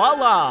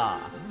 Voila!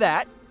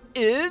 That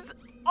is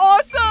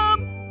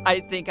awesome! I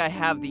think I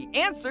have the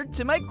answer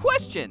to my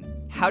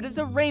question. How does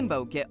a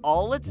rainbow get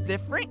all its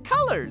different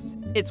colors?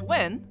 It's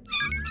when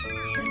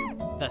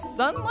the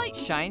sunlight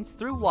shines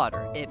through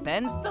water. It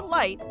bends the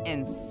light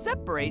and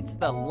separates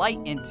the light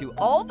into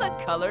all the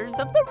colors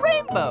of the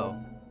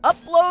rainbow.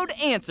 Upload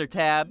answer,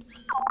 Tabs.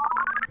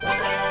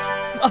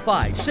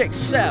 5, 6,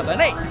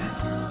 7, 8.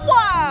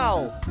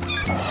 Wow!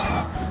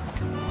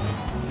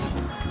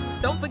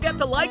 Don't forget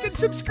to like and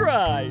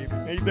subscribe.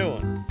 How you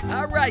doing?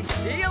 All right,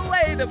 see you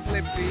later,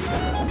 Blippi.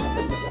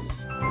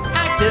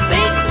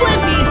 Activate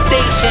Blippi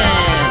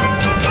Station!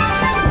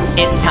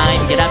 It's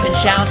time, get up and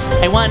shout.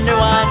 I wonder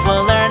what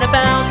we'll learn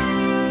about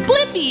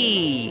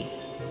Blippi!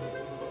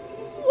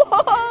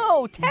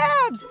 Whoa,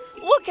 Tabs!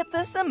 Look at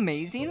this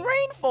amazing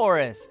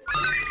rainforest.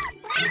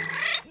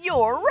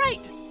 You're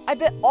right. I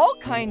bet all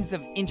kinds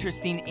of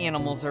interesting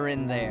animals are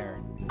in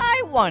there.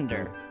 I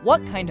wonder,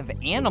 what kind of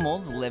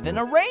animals live in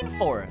a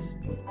rainforest?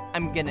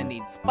 I'm gonna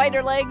need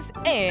spider legs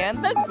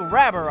and the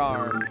grabber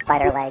arm.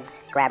 Spider legs,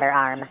 grabber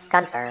arm,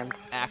 confirmed.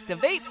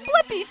 Activate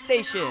Blippi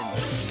Station.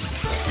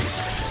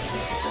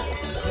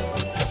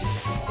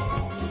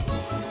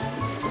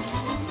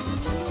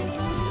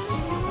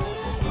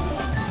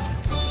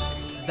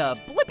 The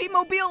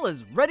Blippi-mobile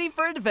is ready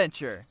for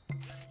adventure.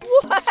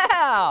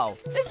 Wow!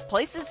 This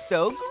place is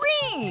so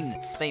green!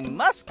 They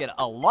must get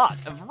a lot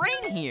of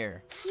rain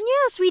here.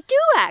 Yes, we do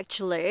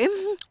actually.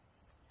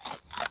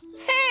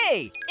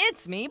 Hey!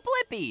 It's me,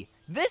 Blippi.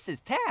 This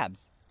is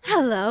Tabs.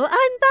 Hello,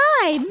 I'm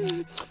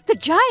Bi, the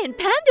giant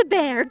panda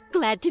bear.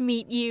 Glad to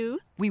meet you.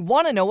 We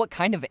want to know what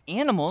kind of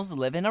animals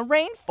live in a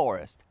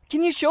rainforest.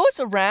 Can you show us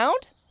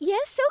around?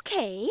 Yes,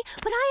 okay,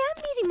 but I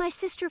am meeting my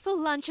sister for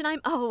lunch and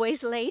I'm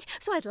always late,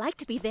 so I'd like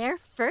to be there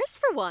first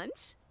for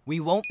once.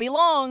 We won't be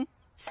long.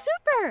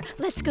 Super!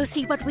 Let's go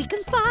see what we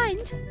can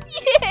find.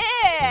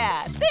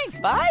 Yeah! Thanks,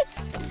 Bi.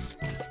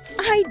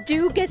 I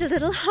do get a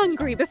little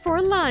hungry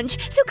before lunch,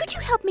 so could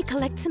you help me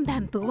collect some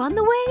bamboo on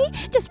the way?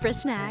 Just for a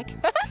snack.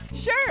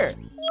 Sure.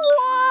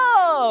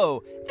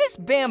 Whoa! This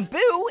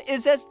bamboo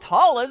is as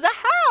tall as a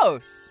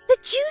house. The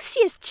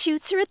juiciest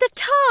shoots are at the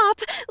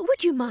top.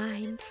 Would you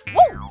mind?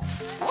 Whoa!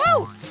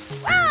 Whoa!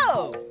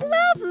 Whoa!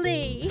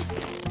 Lovely!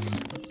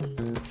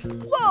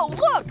 Whoa,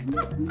 look!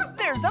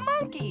 There's a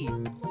monkey.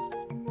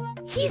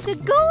 He's a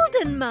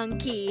golden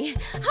monkey.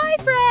 Hi,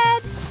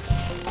 Fred.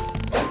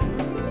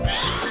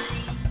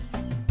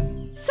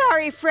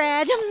 Sorry,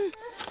 Fred.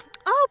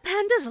 All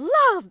pandas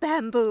love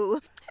bamboo.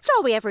 It's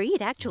all we ever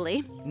eat,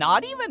 actually.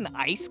 Not even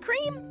ice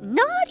cream?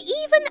 Not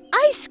even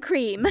ice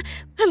cream,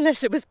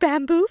 unless it was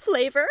bamboo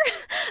flavor.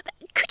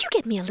 Could you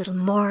get me a little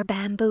more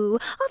bamboo?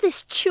 All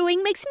this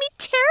chewing makes me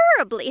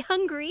terribly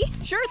hungry.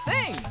 Sure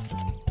thing.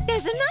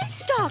 There's a nice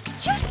stalk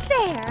just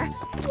there.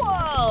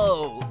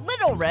 Whoa!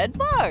 Little red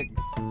bugs.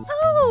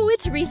 Oh,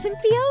 it's Reese and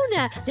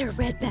Fiona. They're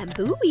red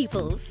bamboo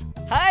weevils.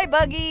 Hi,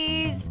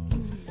 buggies.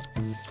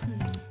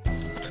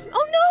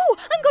 Oh no!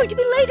 I'm going to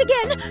be late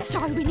again.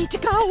 Sorry, we need to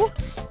go.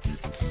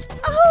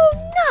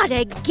 Oh Not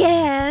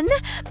again.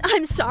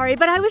 I'm sorry,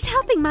 but I was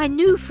helping my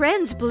new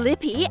friends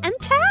Blippi and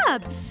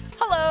Tabs.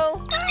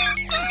 Hello.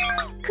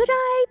 Could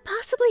I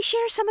possibly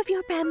share some of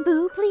your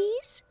bamboo,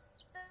 please?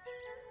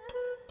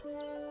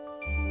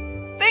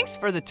 Thanks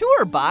for the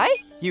tour, Bai.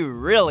 You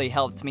really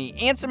helped me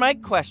answer my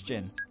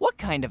question. What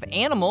kind of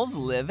animals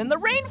live in the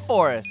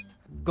rainforest?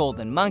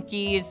 Golden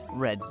monkeys,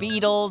 red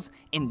beetles,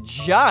 and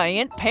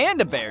giant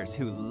panda bears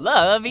who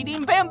love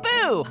eating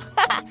bamboo.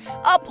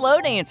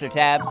 Upload answer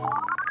tabs.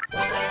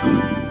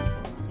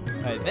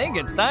 I think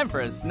it's time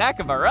for a snack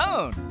of our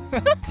own.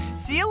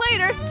 See you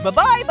later.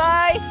 Bye-bye,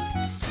 bye.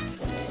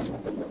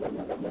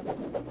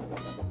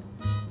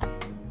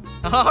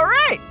 All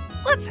right,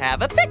 let's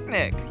have a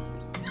picnic.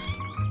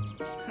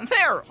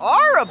 There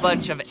are a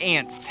bunch of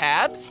ants,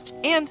 Tabs,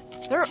 and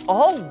they're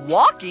all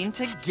walking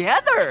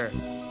together.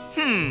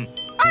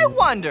 I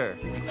wonder,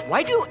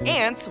 why do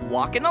ants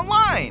walk in a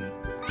line?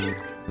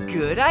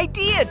 Good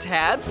idea,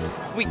 Tabs.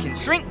 We can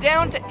shrink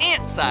down to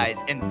ant size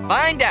and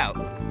find out.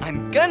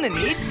 I'm gonna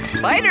need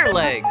spider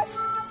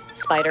legs.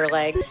 Spider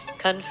legs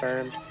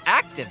confirmed.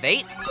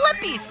 Activate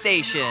Blippi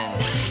Station.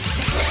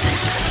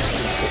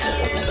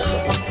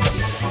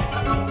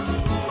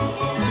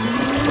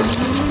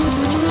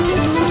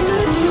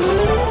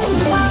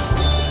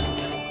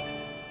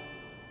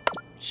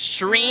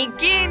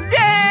 Shrinking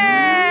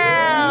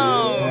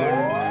down!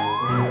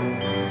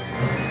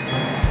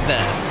 The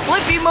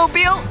Blippi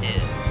Mobile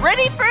is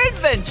ready for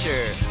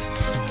adventure.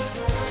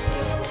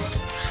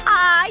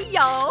 Hi,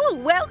 y'all.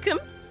 Welcome.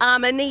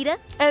 I'm Anita,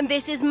 and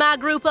this is my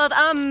group of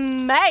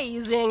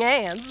amazing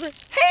ants.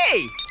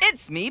 Hey,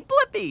 it's me,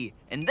 Blippi,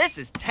 and this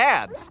is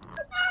Tabs.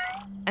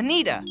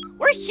 Anita,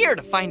 we're here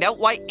to find out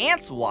why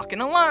ants walk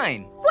in a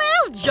line.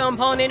 Well,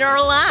 jump on in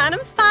our line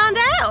and find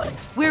out.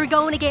 We're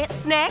going to get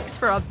snacks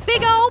for a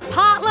big old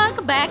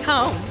potluck back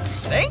home.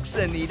 Thanks,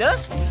 Anita.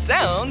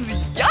 Sounds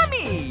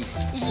yummy.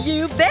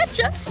 You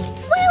betcha.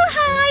 Well,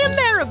 hi,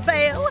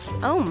 Maribel.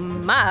 Oh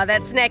my,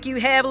 that snack you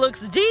have looks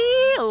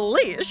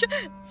delish.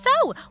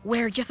 So,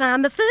 where'd you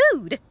find the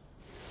food?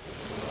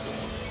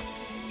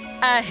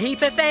 A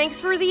heap of thanks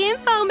for the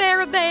info,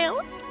 Maribel.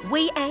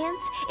 We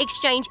ants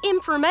exchange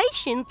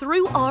information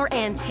through our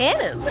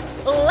antennas.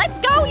 Let's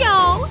go,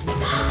 y'all.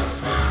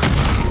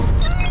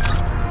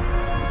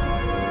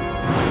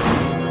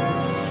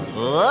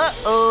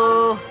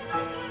 Uh-oh.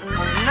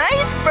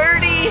 Nice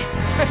birdie.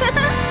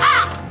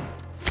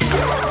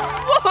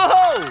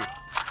 Whoa!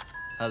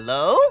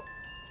 Hello?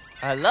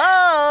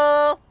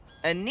 Hello?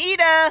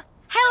 Anita?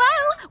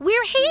 Hello,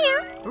 we're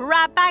here.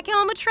 Right back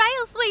on the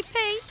trail, Sweet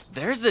Pea.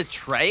 There's a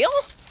trail?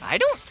 I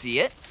don't see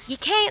it. You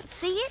can't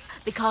see it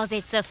because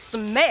it's a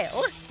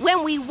smell.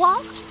 When we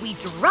walk, we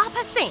drop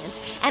a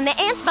scent, and the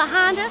ants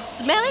behind us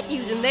smell it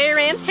using their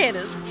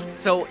antennas.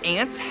 So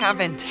ants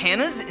have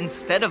antennas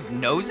instead of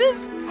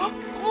noses?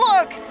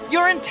 Look,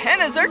 your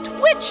antennas are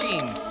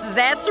twitching.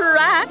 That's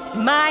right.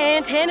 My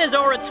antennas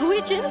are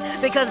twitching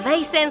because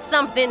they sense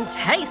something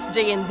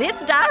tasty in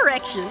this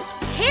direction.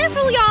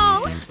 Careful,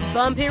 y'all.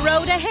 Bumpy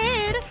road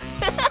ahead.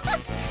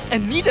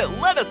 Anita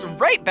led us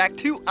right back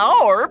to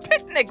our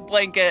picnic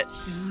blanket.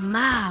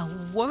 My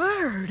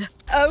word.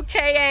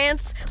 Okay,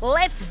 ants,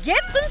 let's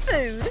get some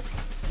food.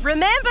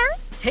 Remember,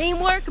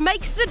 teamwork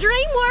makes the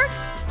dream work.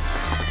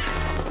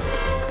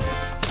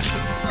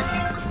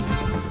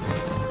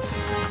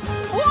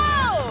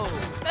 Whoa!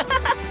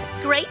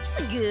 Grapes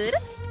are good.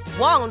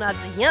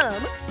 Walnuts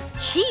yum.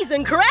 Cheese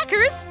and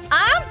crackers,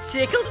 I'm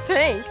tickled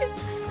pink.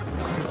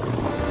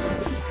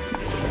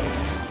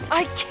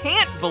 I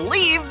can't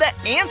believe that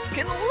ants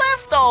can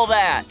lift all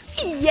that.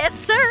 Yes,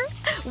 sir.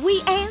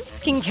 We ants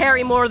can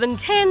carry more than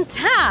 10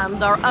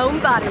 times our own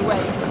body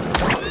weight.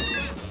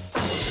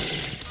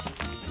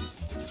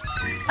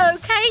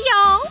 Okay,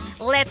 y'all.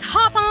 Let's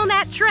hop on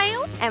that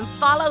trail and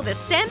follow the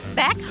scent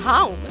back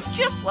home.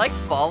 Just like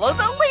follow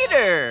the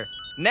leader.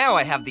 Now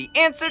I have the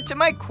answer to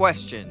my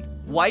question.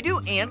 Why do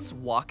ants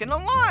walk in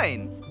a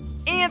line?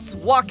 Ants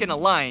walk in a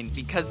line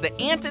because the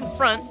ant in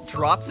front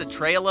drops a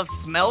trail of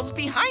smells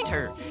behind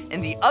her,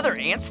 and the other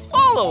ants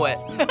follow it.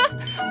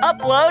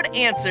 Upload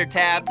answer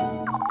tabs.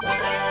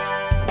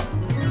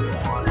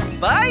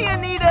 Bye,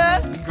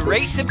 Anita.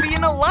 Great to be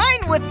in a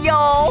line with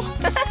y'all.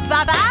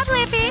 Bye-bye,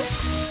 Blippi.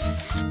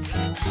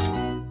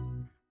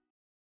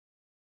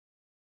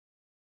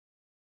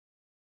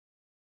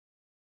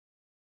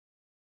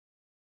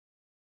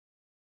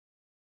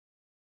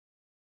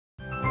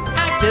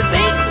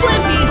 Activate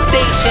Blippi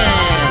Station!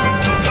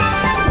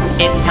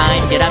 It's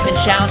time, get up and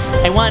shout.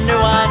 I wonder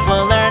what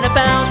we'll learn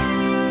about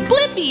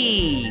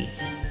Blippi!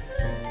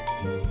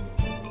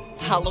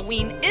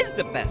 Halloween is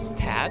the best,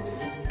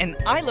 Tabs, and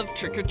I love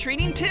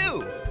trick-or-treating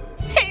too.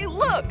 Hey,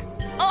 look,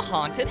 a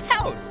haunted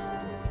house.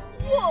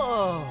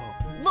 Whoa,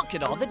 look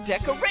at all the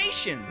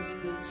decorations.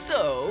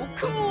 So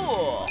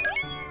cool.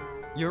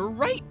 You're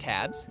right,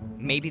 Tabs.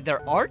 Maybe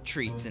there are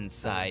treats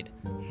inside.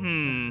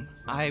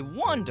 I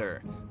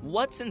wonder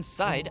what's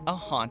inside a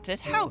haunted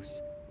house.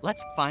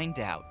 Let's find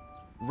out.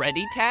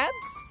 Ready,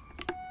 Tabs?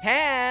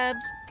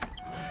 Tabs!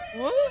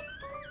 What?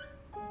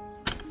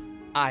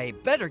 I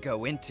better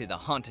go into the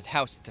haunted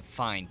house to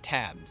find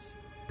Tabs.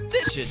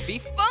 This should be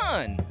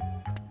fun.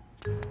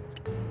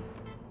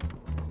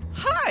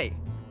 Hi,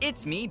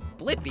 it's me,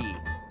 Blippi.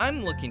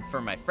 I'm looking for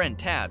my friend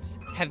Tabs.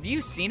 Have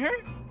you seen her?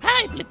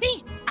 Hi,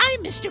 Blippi.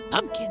 I'm Mr.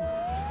 Pumpkin.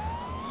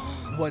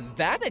 Was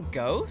that a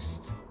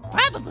ghost?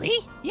 Probably,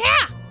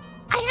 yeah.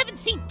 I haven't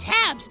seen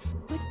Tabs,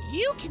 but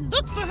you can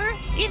look for her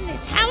in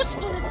this house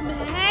full of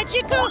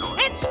magical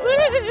and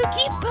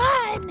spooky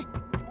fun.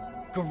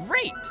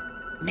 Great!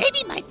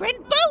 Maybe my friend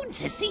Bones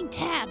has seen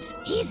Tabs.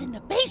 He's in the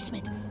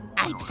basement.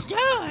 I'd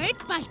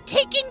start by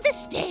taking the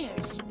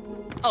stairs.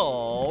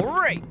 All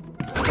right.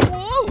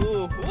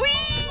 Whoa!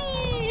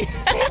 Whee!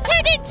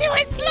 Turn into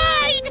a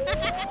slide!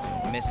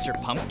 Mr.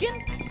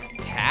 Pumpkin?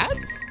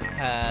 Tabs?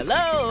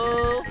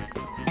 Hello?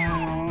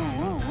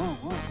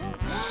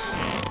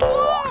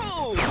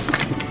 Whoa!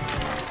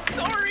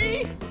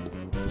 Sorry.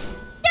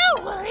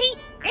 Don't worry.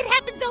 It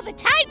happens over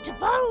time to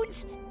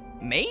Bones.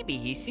 Maybe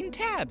he's seen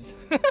Tabs.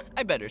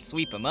 I better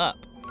sweep him up.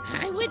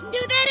 I wouldn't do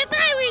that if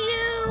I were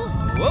you.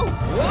 Whoa!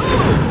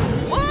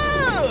 Whoa!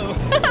 Whoa!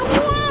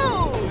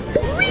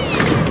 Whoa!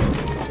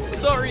 Whee!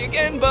 Sorry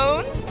again,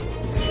 Bones.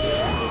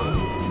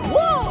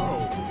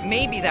 Whoa!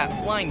 Maybe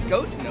that flying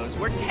ghost knows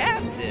where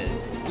Tabs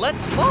is.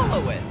 Let's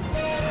follow it.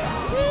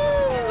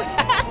 Woo!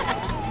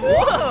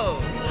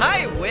 Whoa!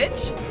 Hi,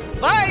 witch.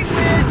 Bye,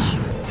 witch.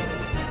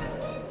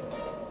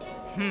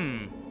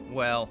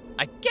 Well,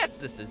 I guess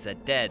this is a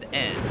dead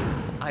end.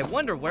 I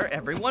wonder where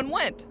everyone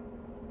went.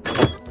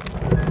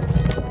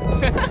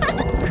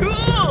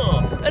 Cool!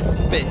 A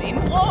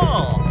spinning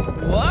wall!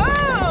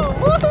 Whoa!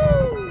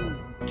 Woohoo!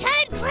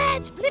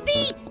 Congrats,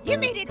 Blippi! You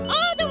made it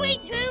all the way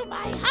through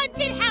my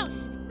haunted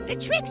house. The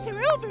tricks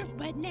are over,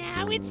 but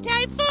now it's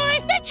time for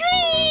the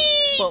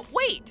treats! But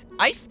wait,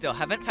 I still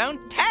haven't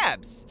found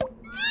Tabs.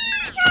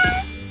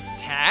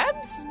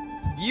 Tabs?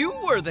 You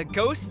were the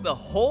ghost the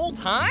whole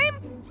time?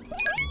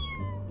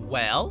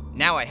 Well,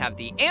 now I have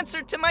the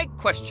answer to my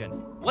question.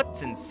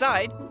 What's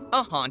inside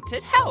a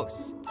haunted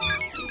house?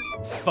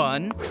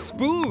 Fun,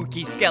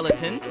 spooky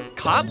skeletons,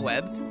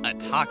 cobwebs, a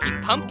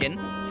talking pumpkin,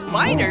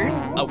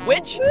 spiders, a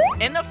witch,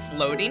 and a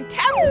floating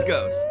Tabs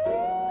ghost.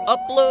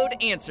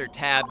 Upload answer,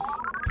 Tabs.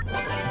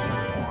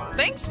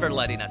 Thanks for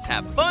letting us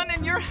have fun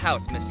in your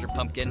house, Mr.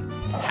 Pumpkin.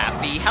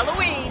 Happy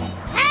Halloween!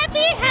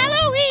 Happy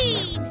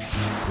Halloween!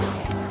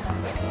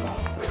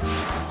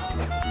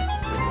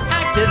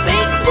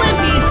 Activate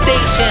Blippi Station!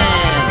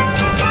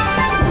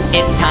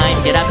 It's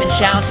time, get up and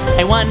shout.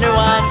 I wonder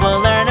what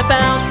we'll learn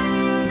about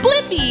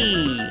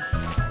Blippi!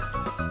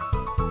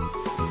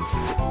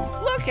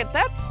 Look at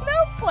that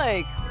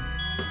snowflake!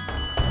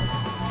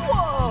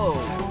 Whoa!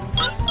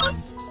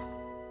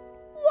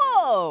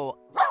 Whoa!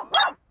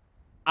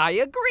 I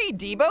agree,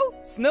 Debo.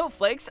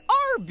 Snowflakes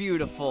are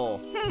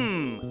beautiful.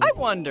 I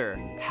wonder,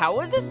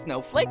 how is a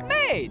snowflake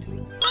made?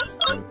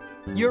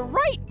 You're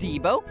right,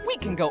 Debo. We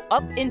can go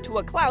up into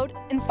a cloud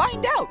and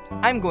find out.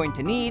 I'm going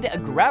to need a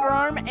grabber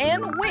arm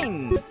and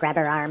wings.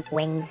 Grabber arm,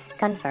 wings,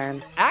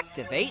 confirmed.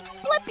 Activate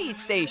Blippi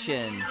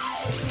Station.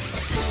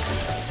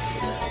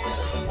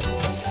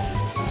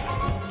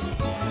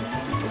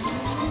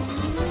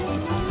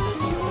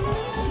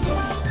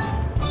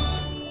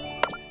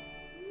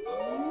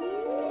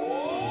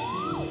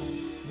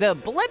 The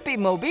Blippi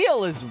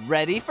Mobile is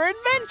ready for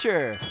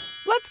adventure.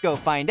 Let's go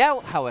find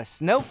out how a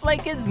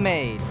snowflake is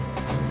made.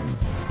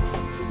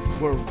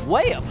 We're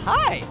way up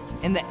high,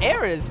 and the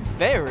air is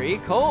very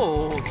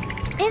cold.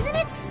 Isn't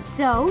it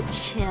so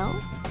chill?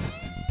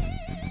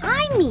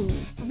 I mean,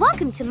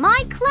 welcome to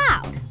my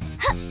cloud.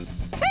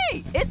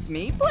 Hey, it's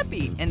me,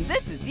 Blippi, and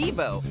this is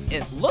Debo.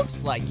 It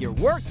looks like you're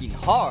working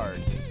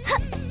hard.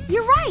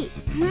 You're right.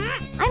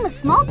 I'm a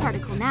small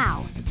particle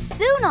now.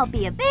 Soon I'll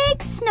be a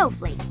big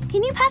snowflake.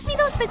 Can you pass me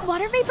those big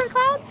water vapor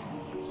clouds?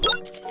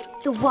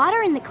 The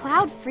water in the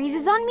cloud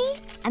freezes on me,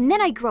 and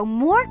then I grow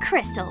more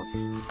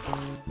crystals.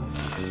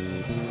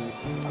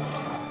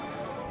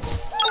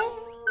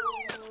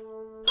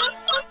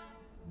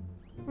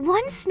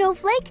 One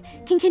snowflake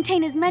can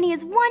contain as many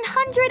as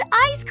 100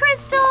 ice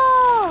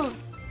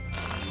crystals!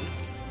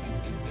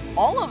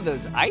 All of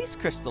those ice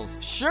crystals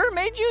sure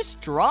made you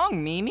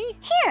strong, Mimi.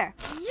 Here.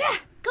 Yeah.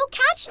 Go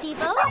catch,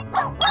 Debo.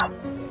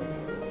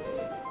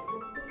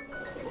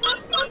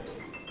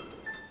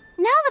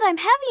 Now that I'm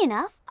heavy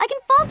enough, I can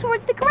fall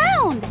towards the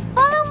ground.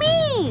 Follow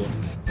me.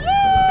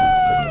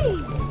 Yay!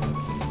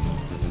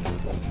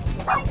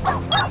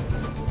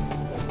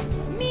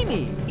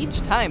 Mimi,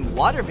 each time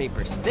water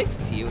vapor sticks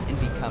to you and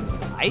becomes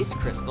ice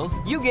crystals,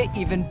 you get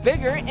even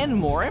bigger and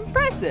more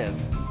impressive.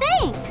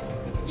 Thanks.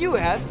 You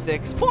have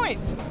 6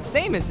 points,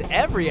 same as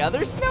every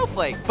other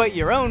snowflake, but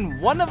your own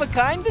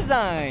one-of-a-kind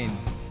design.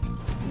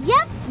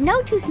 Yep,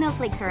 no two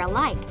snowflakes are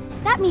alike.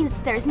 That means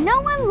there's no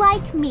one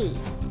like me.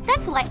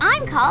 That's why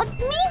I'm called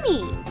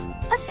Mimi.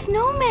 A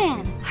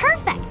snowman.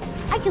 Perfect.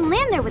 I can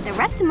land there with the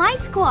rest of my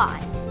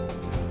squad.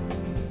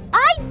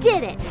 I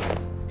did it.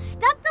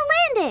 Stuck the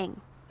landing.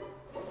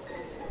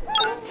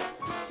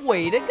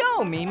 Way to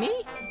go, Mimi.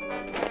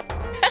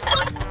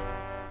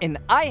 And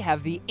I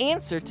have the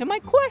answer to my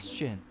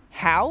question.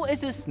 How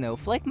is a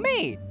snowflake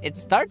made? It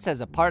starts as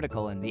a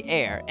particle in the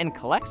air and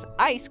collects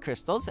ice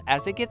crystals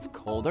as it gets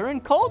colder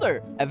and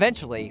colder,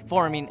 eventually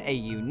forming a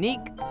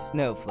unique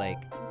snowflake.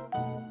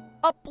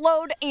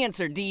 Upload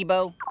answer,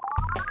 Debo.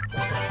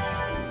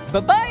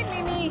 Bye-bye,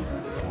 Mimi.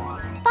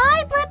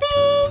 Bye,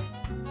 Blippi.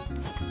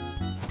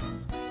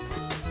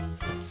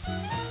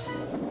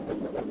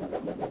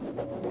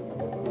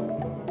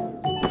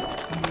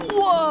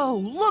 Whoa,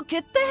 look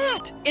at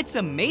that! It's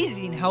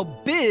amazing how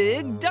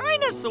big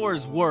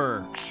dinosaurs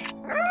were.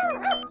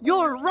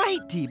 You're right,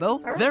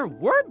 Debo. There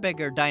were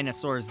bigger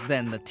dinosaurs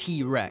than the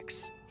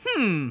T-Rex.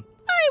 I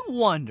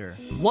wonder,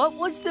 what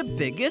was the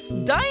biggest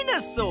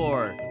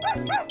dinosaur?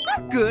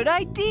 Good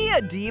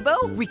idea,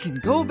 Debo. We can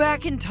go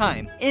back in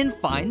time and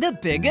find the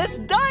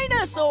biggest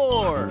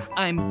dinosaur.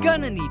 I'm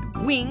gonna need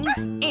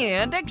wings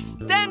and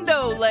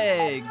extendo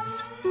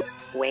legs.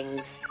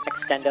 Wings,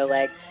 extendo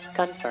legs,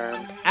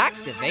 confirmed.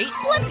 Activate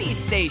Blippi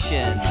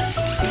Station.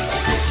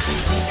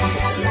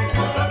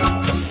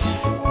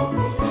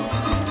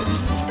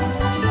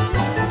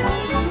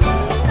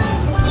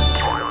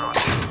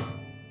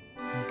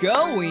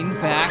 Going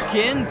back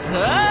in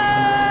time!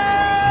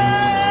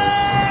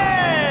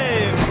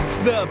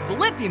 The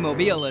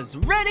Blippi-mobile is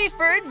ready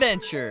for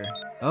adventure.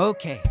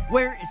 Okay,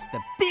 where is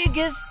the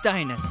biggest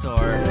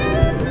dinosaur?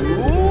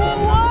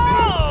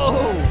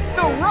 Whoa!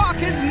 The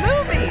rock is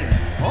moving!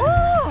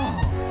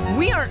 Oh!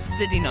 We aren't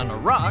sitting on a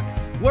rock.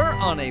 We're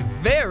on a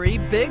very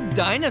big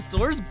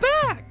dinosaur's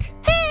back.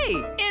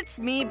 Hey, it's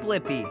me,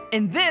 Blippi,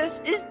 and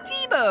this is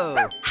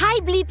Debo. Hi,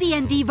 Blippi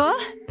and Debo.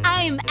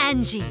 I'm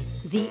Angie,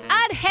 the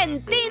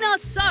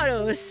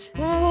Argentinosaurus.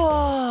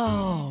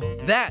 Whoa!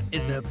 That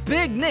is a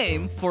big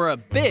name for a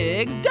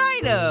big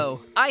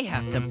dino. I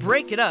have to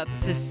break it up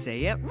to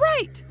say it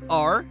right.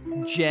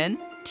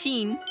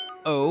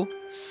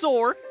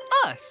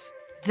 Argentinosaurus.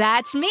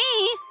 That's me.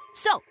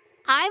 So,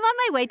 I'm on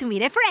my way to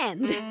meet a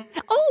friend.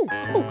 Oh,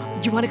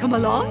 do you want to come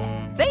along?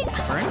 Thanks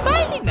for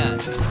inviting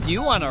us. Do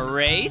you want to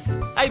race?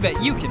 I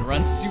bet you can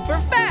run super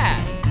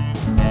fast.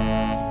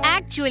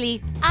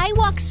 Actually, I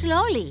walk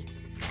slowly.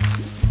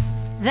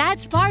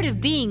 That's part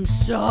of being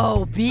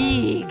so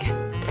big.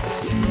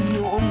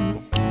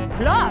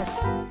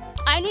 Plus,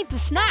 I need to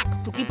snack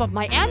to keep up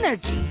my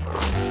energy.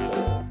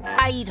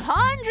 I eat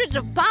hundreds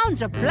of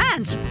pounds of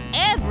plants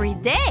every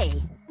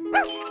day.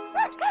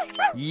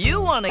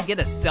 You want to get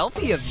a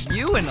selfie of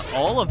you and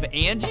all of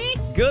Angie?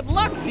 Good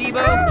luck,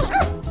 Debo.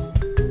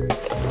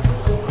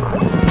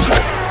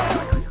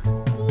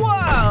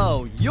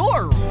 Wow,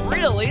 you're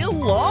really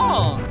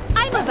long.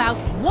 I'm about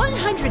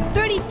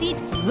 130 feet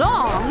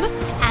long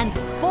and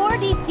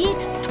 40 feet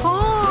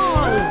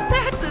tall.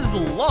 That's as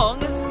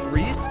long as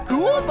 3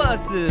 school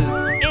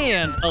buses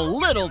and a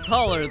little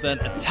taller than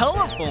a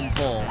telephone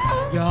pole.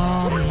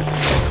 Yummy.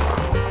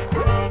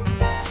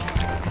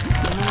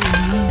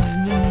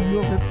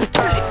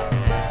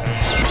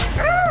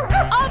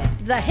 Up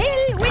the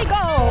hill we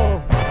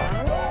go.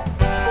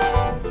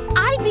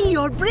 I'll be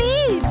your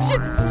bridge.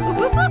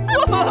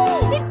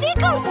 Whoa! It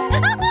tickles.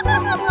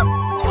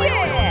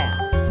 Yeah!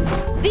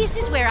 This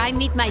is where I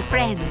meet my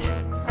friend.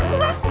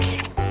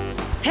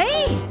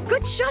 Hey,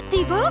 good shot,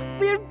 Debo.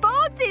 We're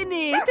both in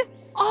it.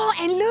 Oh,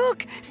 and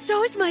look,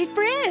 so is my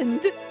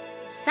friend.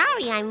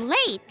 Sorry I'm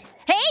late.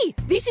 Hey,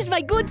 this is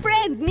my good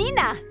friend,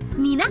 Nina.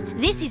 Nina,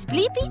 this is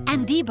Blippi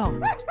and Debo.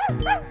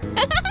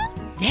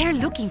 They're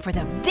looking for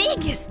the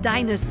biggest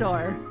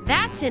dinosaur.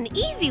 That's an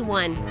easy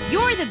one.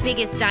 You're the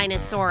biggest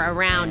dinosaur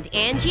around,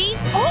 Angie.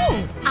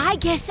 Oh, I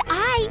guess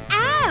I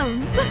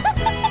am.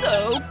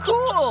 So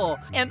cool!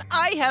 And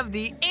I have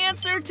the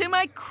answer to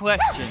my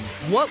question.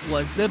 What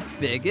was the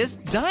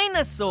biggest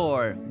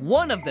dinosaur?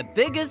 One of the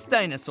biggest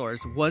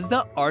dinosaurs was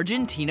the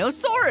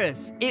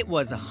Argentinosaurus. It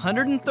was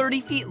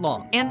 130 feet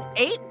long and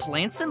ate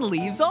plants and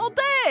leaves all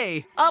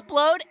day.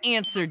 Upload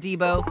answer,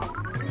 Debo.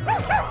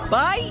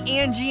 Bye,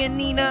 Angie and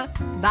Nina.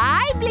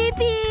 Bye,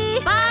 Blippi.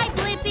 Bye,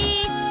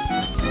 Blippi.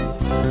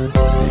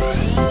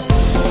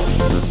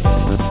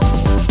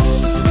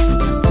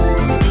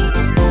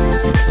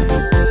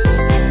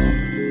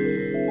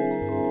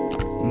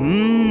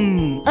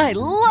 I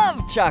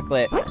love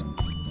chocolate.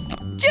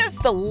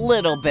 Just a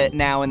little bit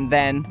now and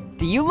then.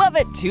 Do you love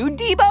it too,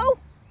 Debo?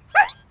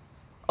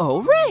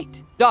 Oh,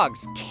 right.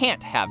 Dogs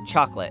can't have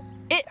chocolate.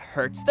 It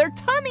hurts their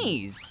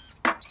tummies.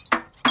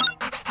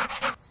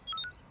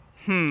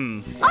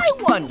 I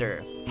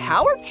wonder,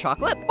 how are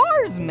chocolate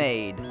bars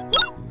made?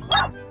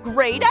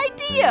 Great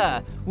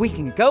idea! We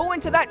can go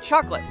into that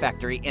chocolate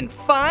factory and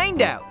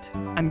find out.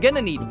 I'm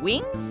gonna need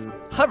wings,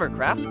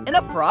 hovercraft, and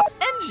a prop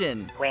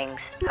engine.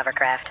 Wings,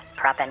 hovercraft,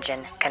 prop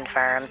engine,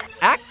 confirmed.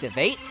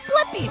 Activate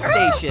Blippi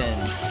Station.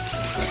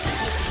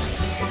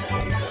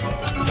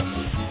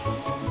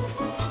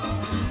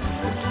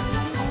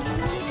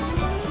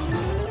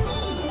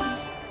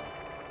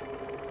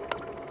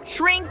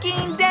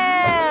 Shrinking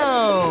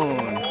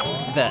down!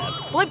 The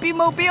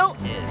Blippi-mobile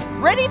is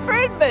ready for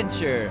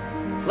adventure.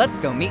 Let's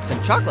go meet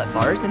some chocolate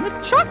bars in the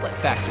chocolate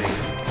factory.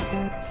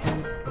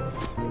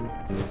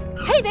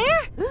 Hey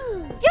there!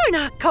 You're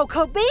not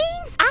cocoa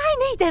beans. I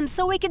need them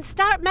so we can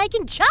start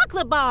making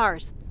chocolate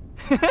bars.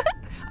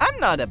 I'm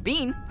not a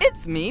bean,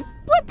 it's me,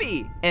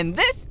 Blippi, and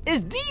this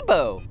is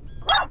Debo.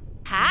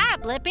 Hi,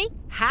 Blippi.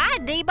 Hi,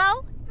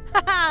 Debo.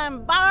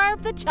 I'm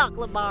Barb the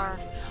chocolate bar.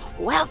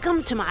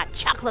 Welcome to my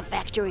chocolate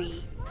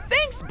factory.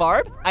 Thanks,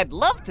 Barb. I'd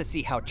love to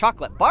see how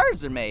chocolate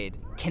bars are made.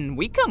 Can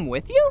we come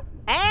with you?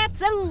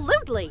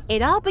 Absolutely.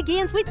 It all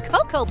begins with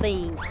cocoa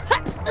beans.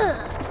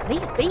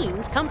 These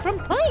beans come from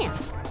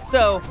plants.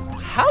 So,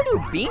 how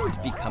do beans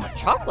become a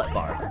chocolate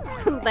bar?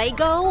 They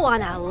go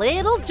on a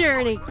little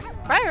journey.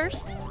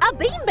 First, a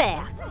bean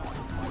bath.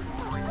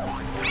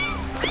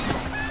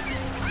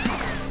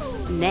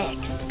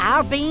 Next,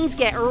 our beans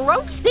get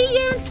roasty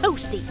and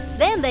toasty.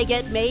 Then they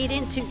get made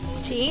into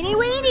teeny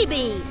weeny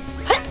beans.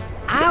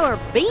 Our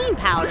bean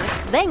powder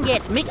then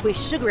gets mixed with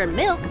sugar and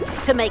milk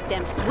to make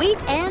them sweet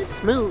and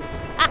smooth.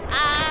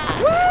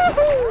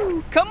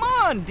 Woohoo! Come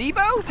on,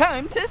 Debo,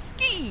 time to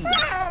ski.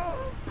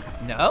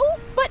 No?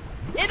 But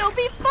it'll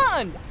be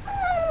fun.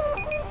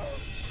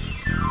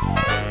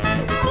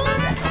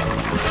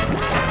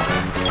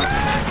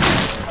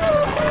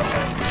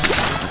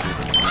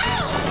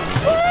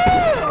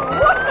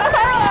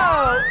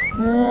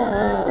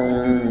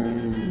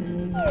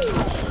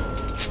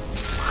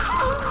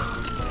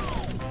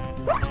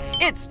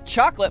 It's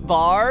Chocolate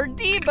Bar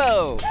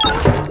Debo.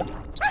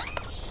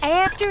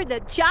 After the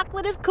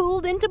chocolate is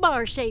cooled into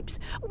bar shapes,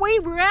 we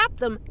wrap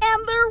them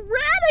and they're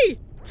ready.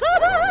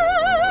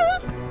 Ta-da!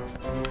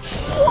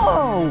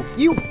 Whoa!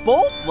 You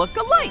both look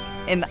alike,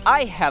 and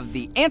I have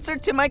the answer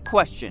to my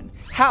question.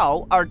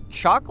 How are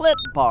chocolate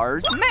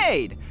bars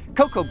made?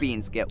 Cocoa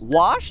beans get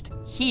washed,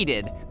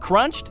 heated,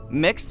 crunched,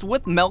 mixed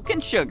with milk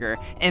and sugar,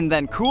 and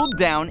then cooled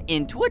down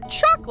into a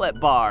chocolate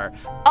bar.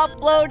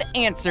 Upload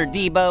answer,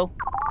 Debo.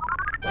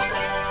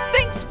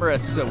 Thanks for a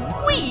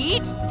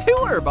sweet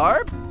tour,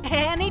 Barb.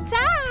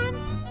 Anytime.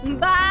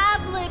 Bye,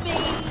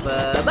 Blippi.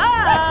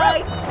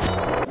 Bye-bye.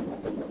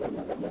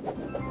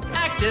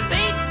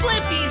 Activate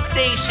Blippi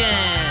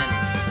Station.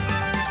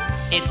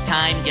 It's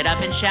time, get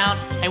up and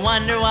shout. I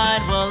wonder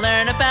what we'll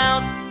learn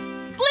about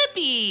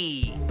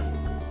Blippi.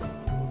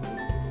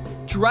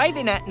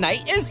 Driving at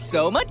night is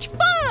so much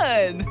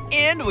fun!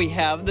 And we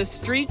have the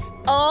streets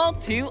all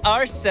to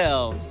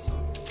ourselves.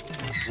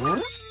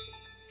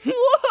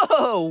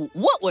 Whoa!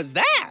 What was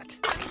that?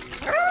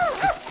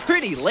 It's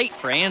pretty late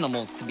for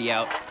animals to be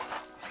out.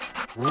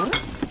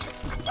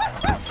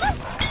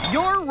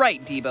 You're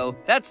right, Debo.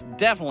 That's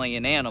definitely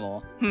an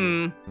animal.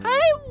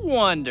 I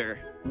wonder,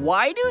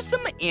 why do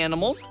some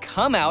animals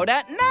come out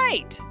at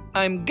night?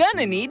 I'm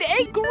gonna need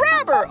a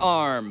grabber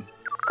arm.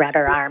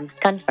 Grabber arm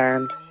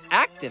confirmed.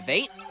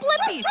 Activate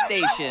Blippi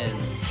Station.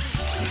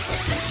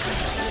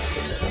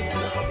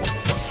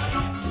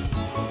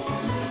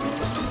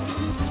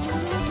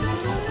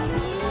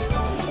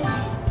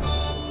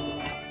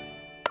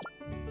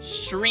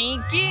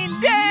 Shrinking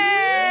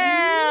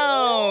down!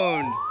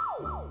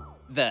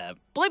 The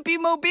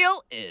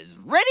Blippi-mobile is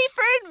ready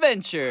for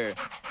adventure.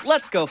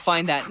 Let's go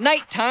find that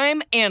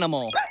nighttime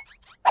animal.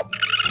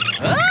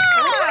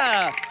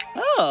 Ah!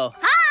 Oh.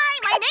 Hi,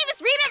 my name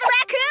is Rita the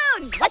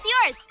raccoon. What's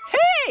yours?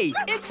 Hey,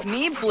 it's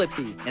me,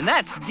 Blippi, and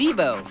that's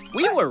Debo.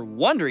 We were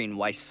wondering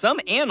why some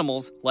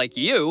animals, like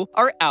you,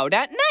 are out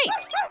at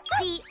night.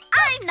 See,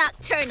 I'm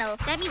nocturnal.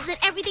 That means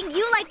that everything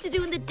you like to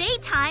do in the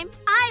daytime,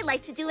 I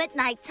like to do at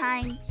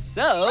nighttime.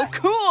 So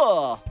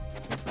cool!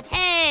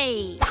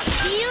 Hey,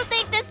 do you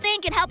think this thing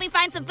can help me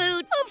find some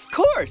food? Of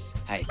course!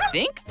 I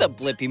think the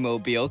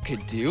Blippi-mobile could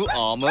do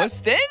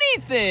almost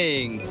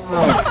anything!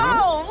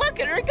 Whoa, look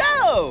at her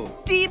go!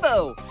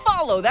 Debo,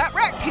 follow that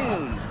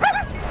raccoon!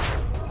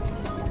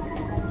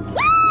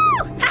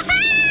 Woo!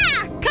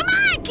 Ha-ha! Come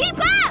on, keep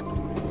up!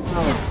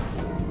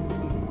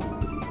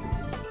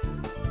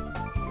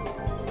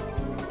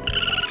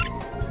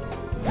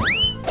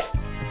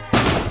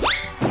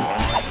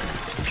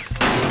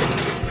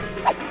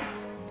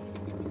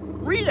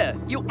 Rita,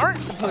 you aren't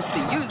supposed to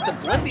use the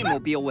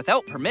Blippi-mobile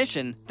without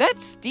permission.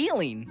 That's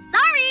stealing.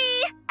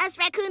 Sorry! Us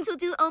raccoons will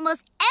do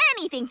almost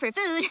anything for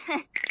food.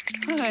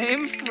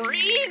 I'm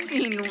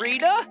freezing,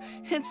 Rita.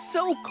 It's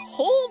so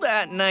cold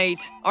at night.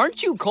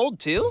 Aren't you cold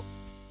too?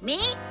 Me?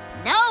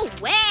 No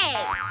way!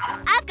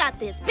 I've got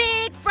this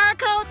big fur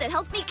coat that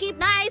helps me keep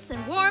nice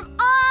and warm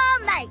all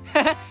night.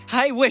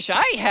 I wish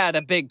I had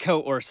a big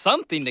coat or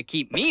something to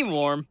keep me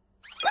warm.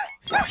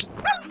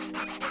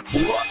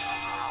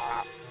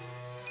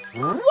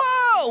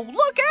 Whoa!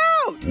 Look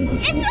out!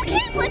 It's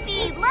okay,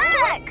 Blippi.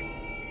 Look!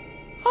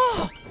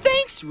 Oh,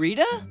 thanks,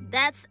 Rita.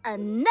 That's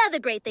another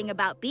great thing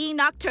about being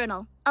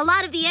nocturnal. A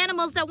lot of the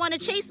animals that want to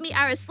chase me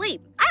are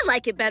asleep. I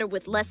like it better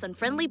with less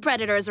unfriendly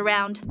predators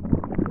around.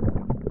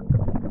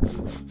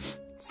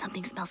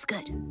 Something smells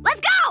good. Let's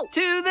go!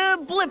 To the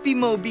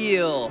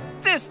Blippi-mobile.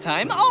 This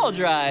time I'll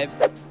drive.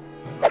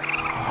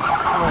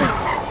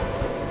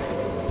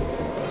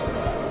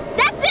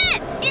 That's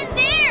it! In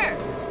there!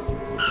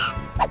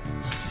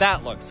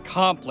 That looks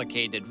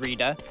complicated,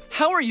 Rita.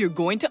 How are you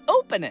going to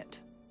open it?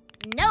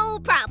 No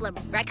problem.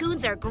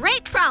 Raccoons are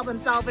great problem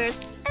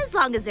solvers, as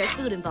long as there's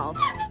food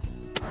involved.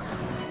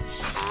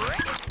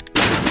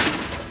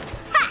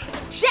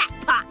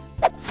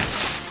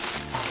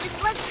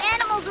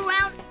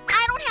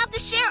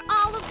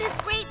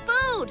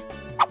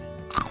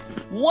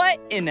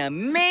 What an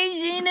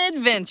amazing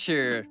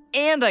adventure!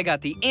 And I got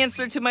the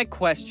answer to my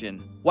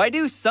question. Why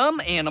do some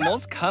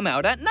animals come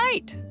out at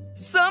night?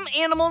 Some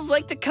animals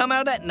like to come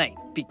out at night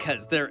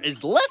because there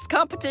is less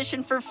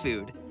competition for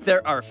food,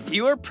 there are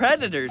fewer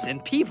predators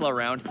and people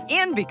around,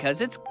 and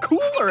because it's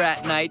cooler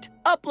at night.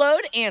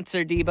 Upload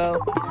answer, Debo.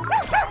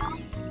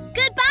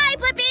 Goodbye,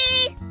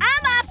 Blippi!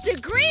 I'm off to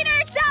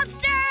greener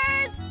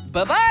dumpsters!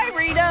 Bye-bye,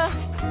 Rita!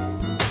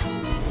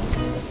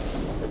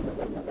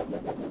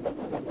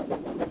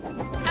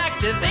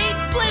 Activate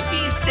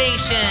Blippi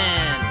Station!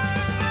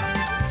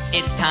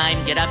 It's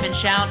time, get up and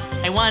shout.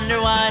 I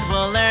wonder what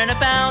we'll learn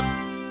about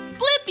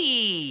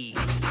Blippi!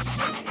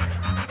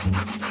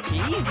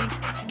 Easy.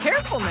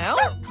 Careful now.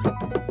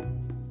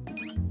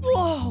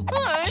 Whoa,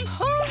 I'm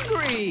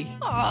hungry.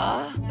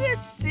 This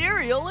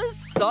cereal is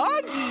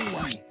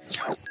soggy.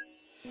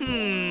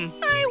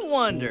 I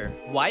wonder,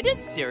 why does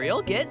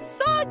cereal get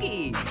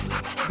soggy?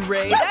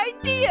 Great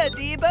idea,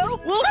 Debo.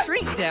 We'll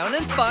shrink down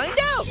and find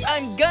out.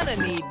 I'm gonna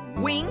need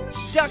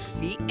wings, duck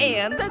feet,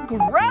 and the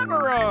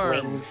grabber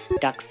arm. Wings,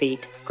 duck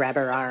feet,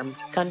 grabber arm,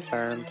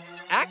 confirmed.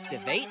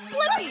 Activate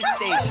Blippi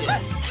Station.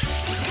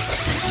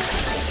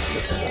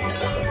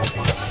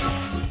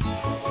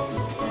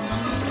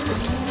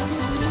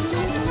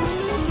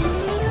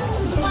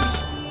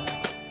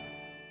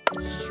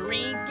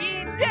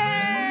 Shrinking down!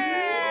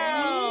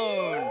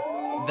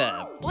 The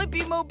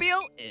Blippi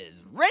Mobile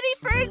is ready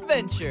for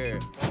adventure.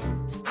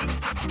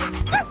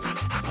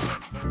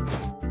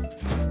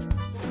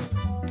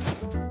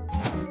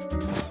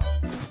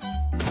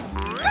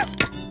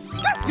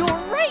 You're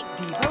right,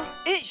 Debo.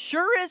 It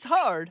sure is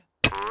hard.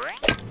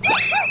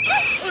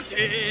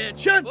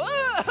 Attention!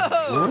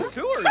 Whoa!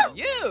 Who are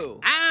you?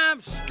 I'm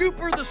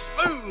Scooper the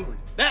Spoon.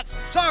 That's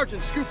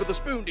Sergeant Scooper the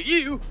Spoon to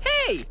you.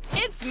 Hey,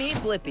 it's me,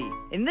 Blippi,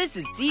 and this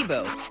is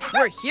Debo.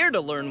 We're here to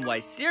learn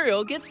why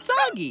cereal gets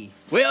soggy.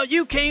 Well,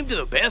 you came to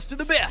the best of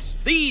the best.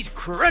 These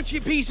crunchy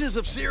pieces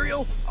of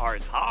cereal are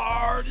as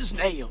hard as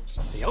nails.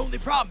 The only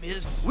problem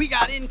is we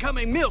got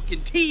incoming milk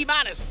in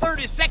T-minus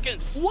 30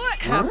 seconds. What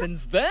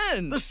happens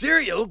then? The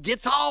cereal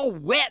gets all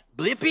wet,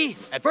 Blippi.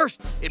 At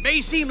first, it may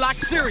seem like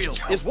cereal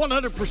is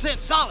 100%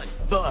 solid,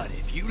 but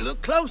if you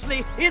look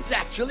closely, it's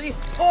actually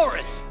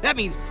porous. That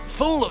means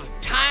full of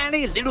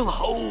tiny little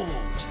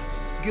holes.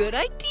 Good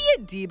idea,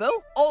 Debo.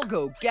 I'll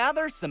go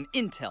gather some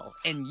intel,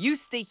 and you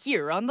stay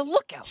here on the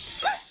lookout.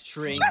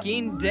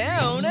 Shrinking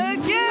down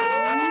again!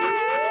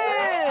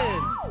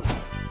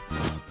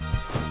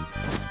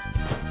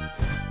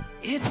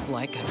 It's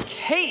like a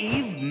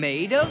cave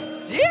made of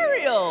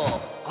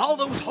cereal. All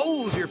those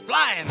holes you're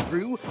flying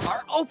through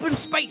are open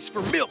space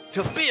for milk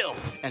to fill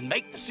and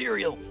make the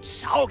cereal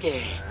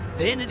soggy.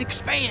 Then it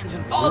expands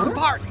and falls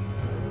apart.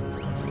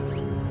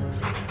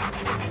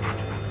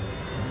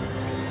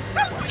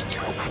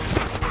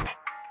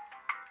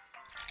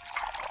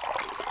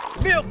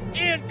 Milk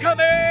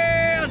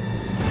incoming!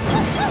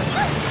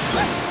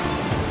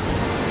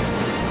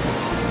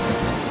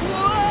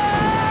 Whoa!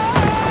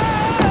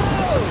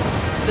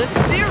 The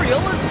cereal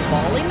is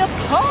falling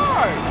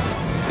apart.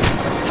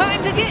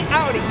 Time to get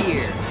out of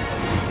here.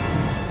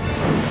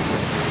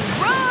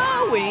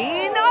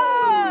 Growing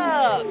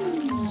up!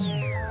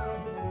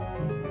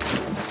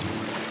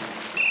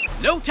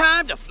 No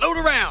time to float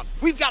around.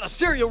 We've got a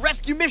cereal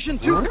rescue mission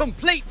to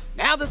complete.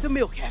 Now that the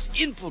milk has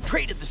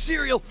infiltrated the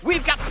cereal,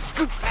 we've got to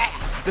scoop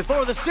fast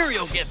before the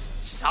cereal gets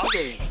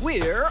soggy.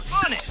 We're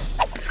on it.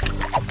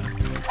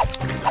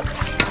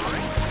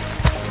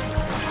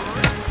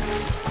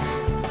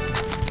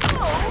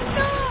 Oh,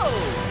 no!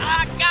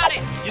 I got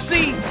it! You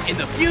see, in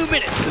the few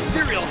minutes the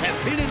cereal has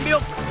been in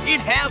milk, it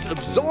has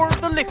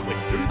absorbed the liquid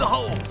through the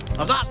holes.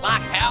 A lot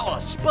like how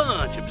a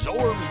sponge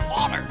absorbs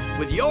water.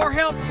 With your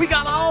help, we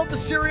got all the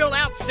cereal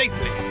out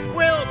safely.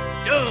 Well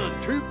done,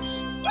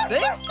 troops.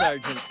 Thanks,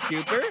 Sergeant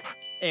Scooper.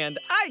 And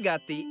I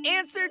got the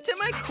answer to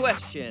my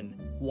question.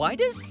 Why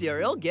does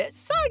cereal get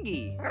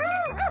soggy?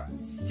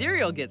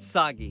 Cereal gets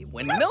soggy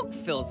when milk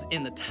fills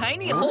in the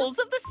tiny holes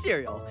of the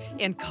cereal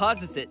and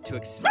causes it to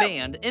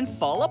expand and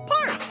fall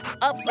apart.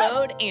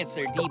 Upload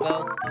answer,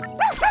 Debo.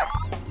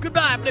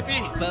 Goodbye,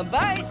 Blippi.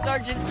 Bye-bye,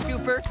 Sergeant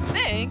Scooper.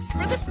 Thanks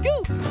for the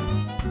scoop.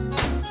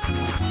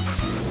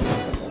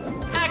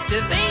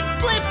 Activate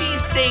Blippi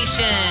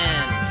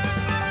Station!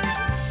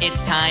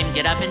 It's time,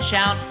 get up and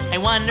shout. I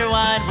wonder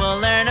what we'll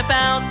learn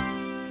about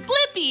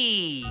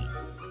Blippi!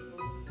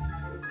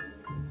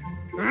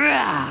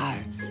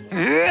 Rawr,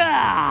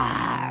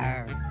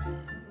 rawr.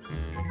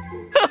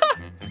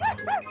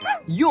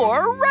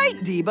 You're right,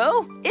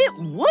 Debo. It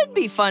would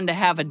be fun to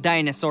have a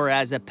dinosaur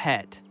as a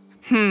pet.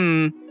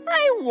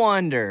 I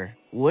wonder,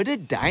 would a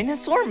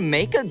dinosaur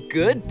make a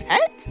good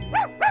pet?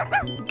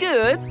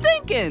 Good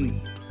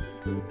thinking.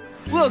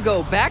 We'll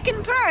go back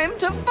in time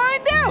to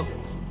find out.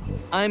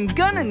 I'm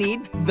gonna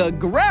need the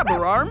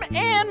grabber arm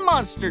and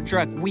monster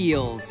truck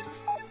wheels.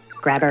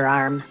 Grabber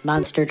arm,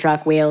 monster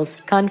truck wheels,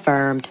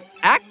 confirmed.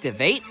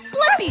 Activate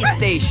Blippi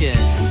Station.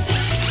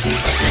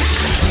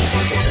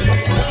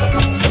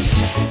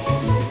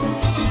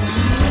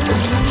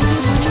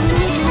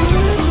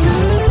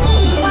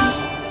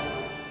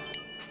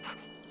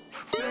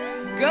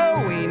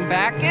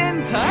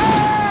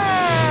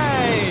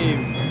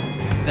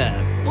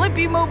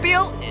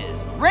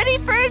 ready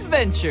for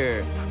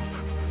adventure.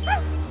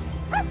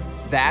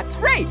 That's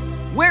right.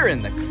 We're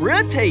in the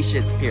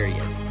Cretaceous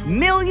period,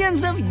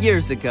 millions of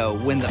years ago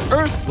when the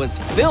Earth was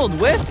filled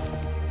with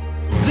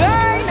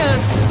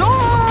dinosaurs!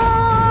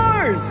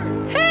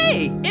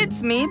 Hey,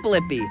 it's me,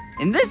 Blippi,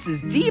 and this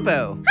is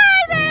Debo.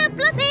 Hi there,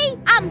 Blippi.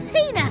 I'm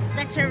Tina,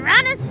 the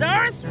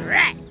Tyrannosaurus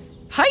Rex.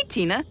 Hi,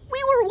 Tina.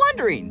 We were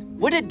wondering,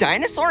 would a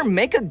dinosaur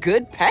make a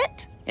good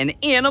pet? An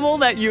animal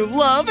that you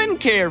love and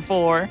care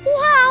for.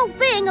 Wow,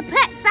 being a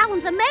pet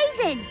sounds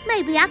amazing.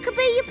 Maybe I could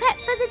be your pet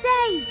for the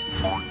day.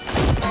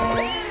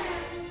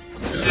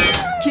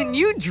 Can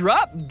you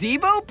drop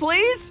Debo,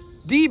 please?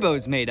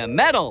 Debo's made of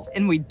metal,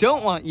 and we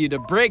don't want you to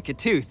break a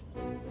tooth.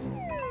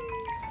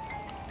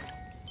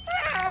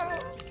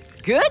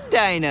 Good,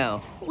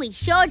 Dino. We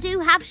sure do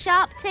have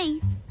sharp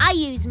teeth. I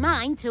use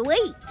mine to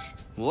eat.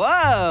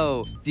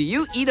 Whoa, do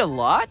you eat a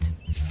lot?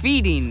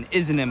 Feeding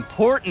is an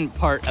important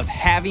part of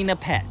having a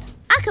pet.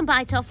 I can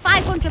bite off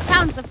 500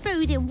 pounds of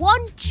food in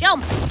one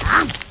chomp.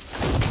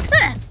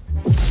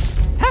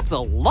 That's a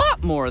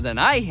lot more than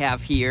I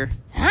have here.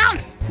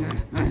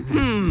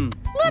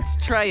 Let's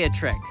try a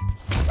trick.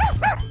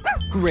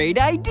 Great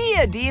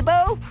idea,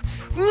 Debo.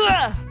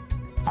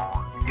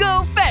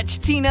 Go fetch,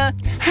 Tina.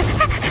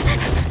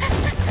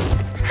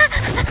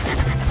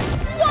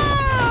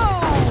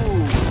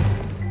 Whoa!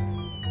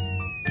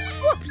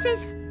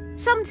 Whoopsies.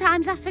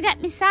 Sometimes I forget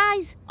my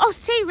size.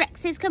 Us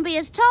T-Rexes can be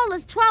as tall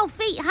as 12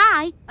 feet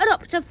high and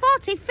up to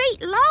 40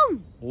 feet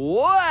long.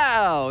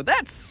 Wow,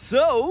 that's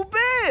so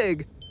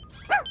big.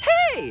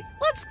 Hey,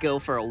 let's go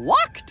for a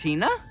walk,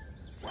 Tina.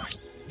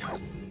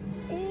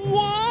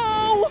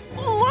 Whoa,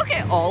 look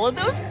at all of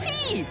those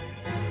teeth.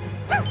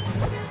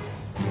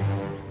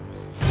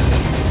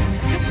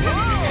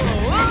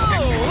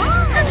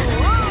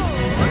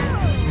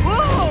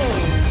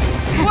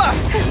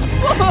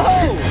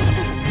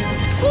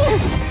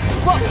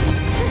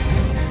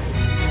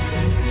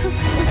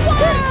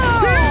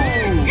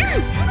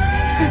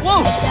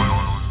 Whoa!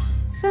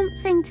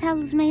 Something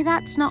tells me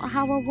that's not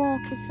how a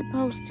walk is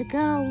supposed to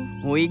go.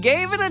 We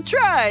gave it a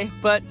try,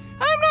 but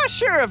I'm not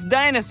sure if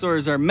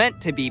dinosaurs are meant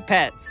to be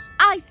pets.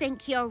 I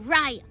think you're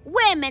right.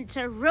 We're meant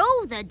to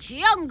rule the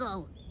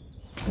jungle.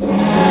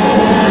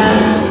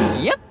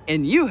 Yep,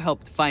 and you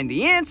helped find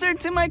the answer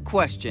to my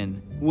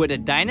question. Would a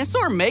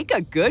dinosaur make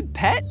a good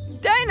pet?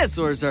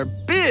 Dinosaurs are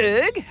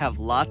big, have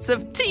lots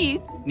of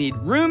teeth, need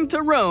room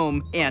to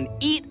roam, and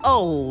eat a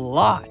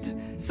lot.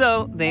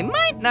 So they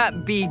might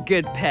not be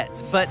good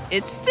pets, but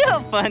it's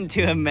still fun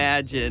to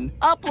imagine.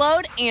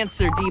 Upload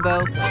answer,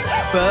 Debo.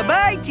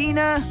 Bye-bye,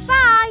 Tina.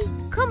 Bye.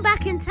 Come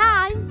back in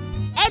time.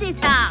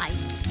 Anytime.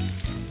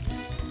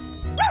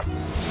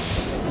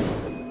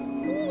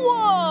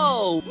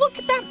 Whoa! Look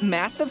at that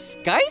massive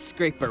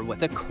skyscraper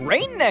with a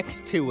crane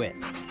next to it.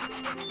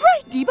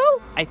 Right,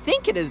 Debo. I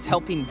think it is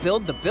helping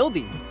build the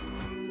building.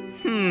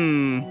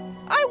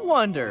 I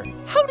wonder,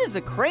 how does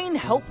a crane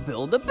help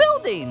build a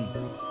building?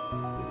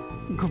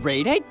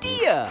 Great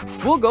idea!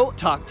 We'll go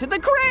talk to the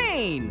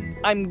crane!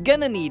 I'm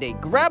gonna need a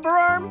grabber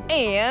arm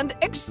and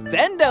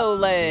extendo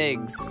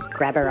legs.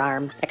 Grabber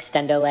arm,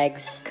 extendo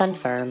legs,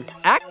 confirmed.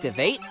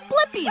 Activate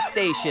Blippi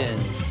Station.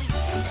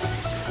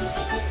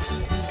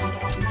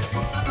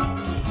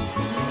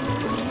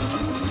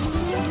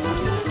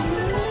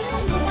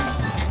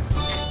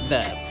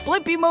 The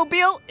Blippi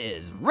Mobile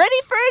is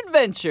ready for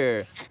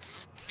adventure.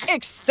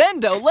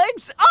 Extendo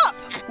legs up!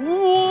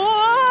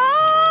 Whoa!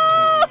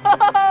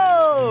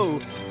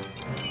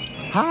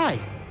 Hi,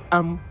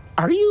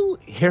 are you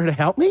here to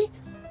help me?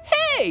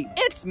 Hey,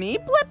 it's me,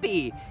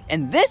 Blippi,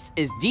 and this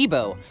is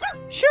Debo.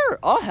 Sure,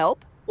 I'll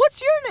help.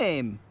 What's your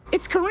name?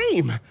 It's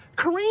Kareem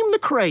the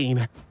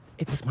Crane.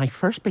 It's my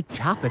first big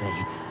job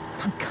today.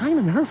 I'm kind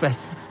of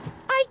nervous.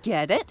 I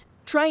get it.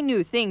 Trying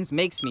new things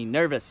makes me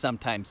nervous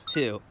sometimes,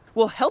 too.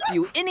 We'll help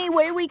you any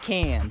way we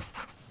can.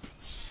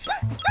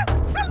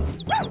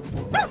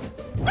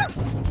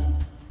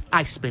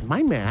 I spin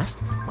my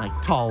mast, my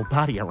tall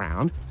body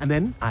around, and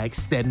then I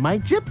extend my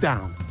jib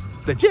down.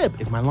 The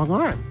jib is my long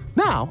arm.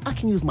 Now I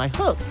can use my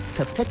hook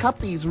to pick up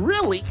these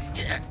really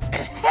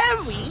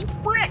heavy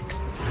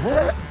bricks.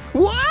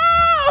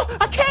 Whoa!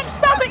 I can't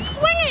stop it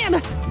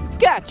swinging!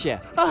 Gotcha.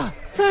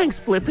 Thanks,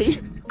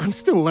 Blippi. I'm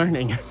still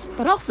learning,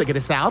 but I'll figure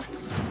this out.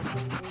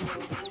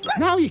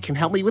 Now you can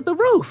help me with the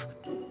roof.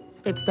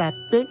 It's that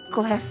big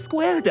glass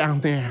square down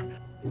there.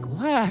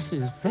 Glass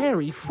is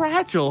very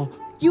fragile.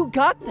 You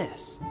got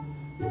this.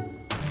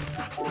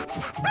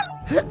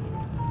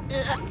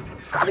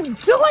 I'm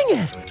doing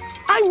it!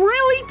 I'm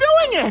really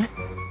doing it!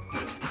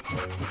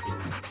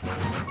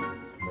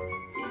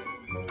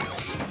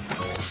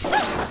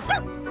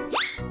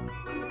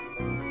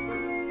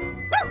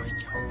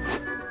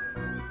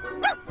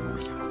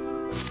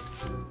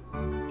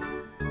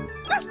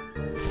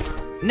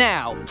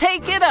 Now,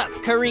 take it up,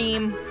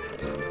 Kareem.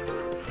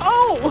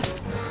 Oh,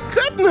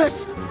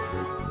 goodness!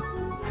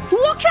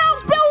 Look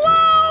out below!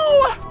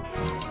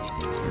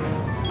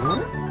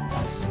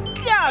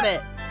 Got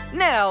it!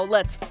 Now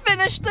let's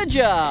finish the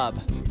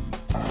job.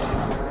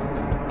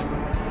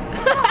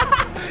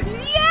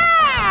 Yeah!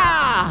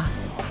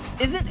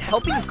 Isn't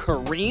helping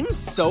Kareem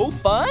so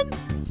fun?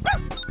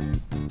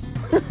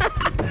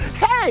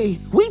 Hey,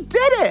 we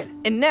did it!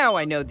 And now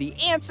I know the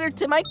answer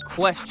to my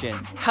question.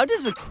 How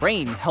does a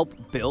crane help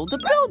build a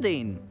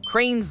building?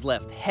 Cranes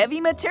lift heavy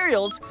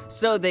materials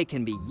so they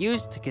can be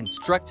used to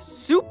construct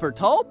super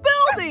tall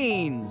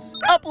buildings.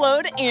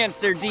 Upload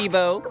answer,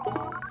 Debo.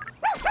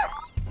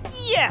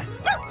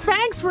 Yes!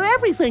 Thanks for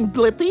everything,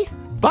 Blippi.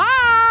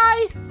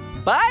 Bye!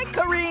 Bye,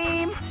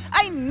 Kareem.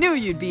 I knew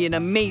you'd be an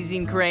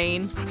amazing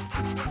crane.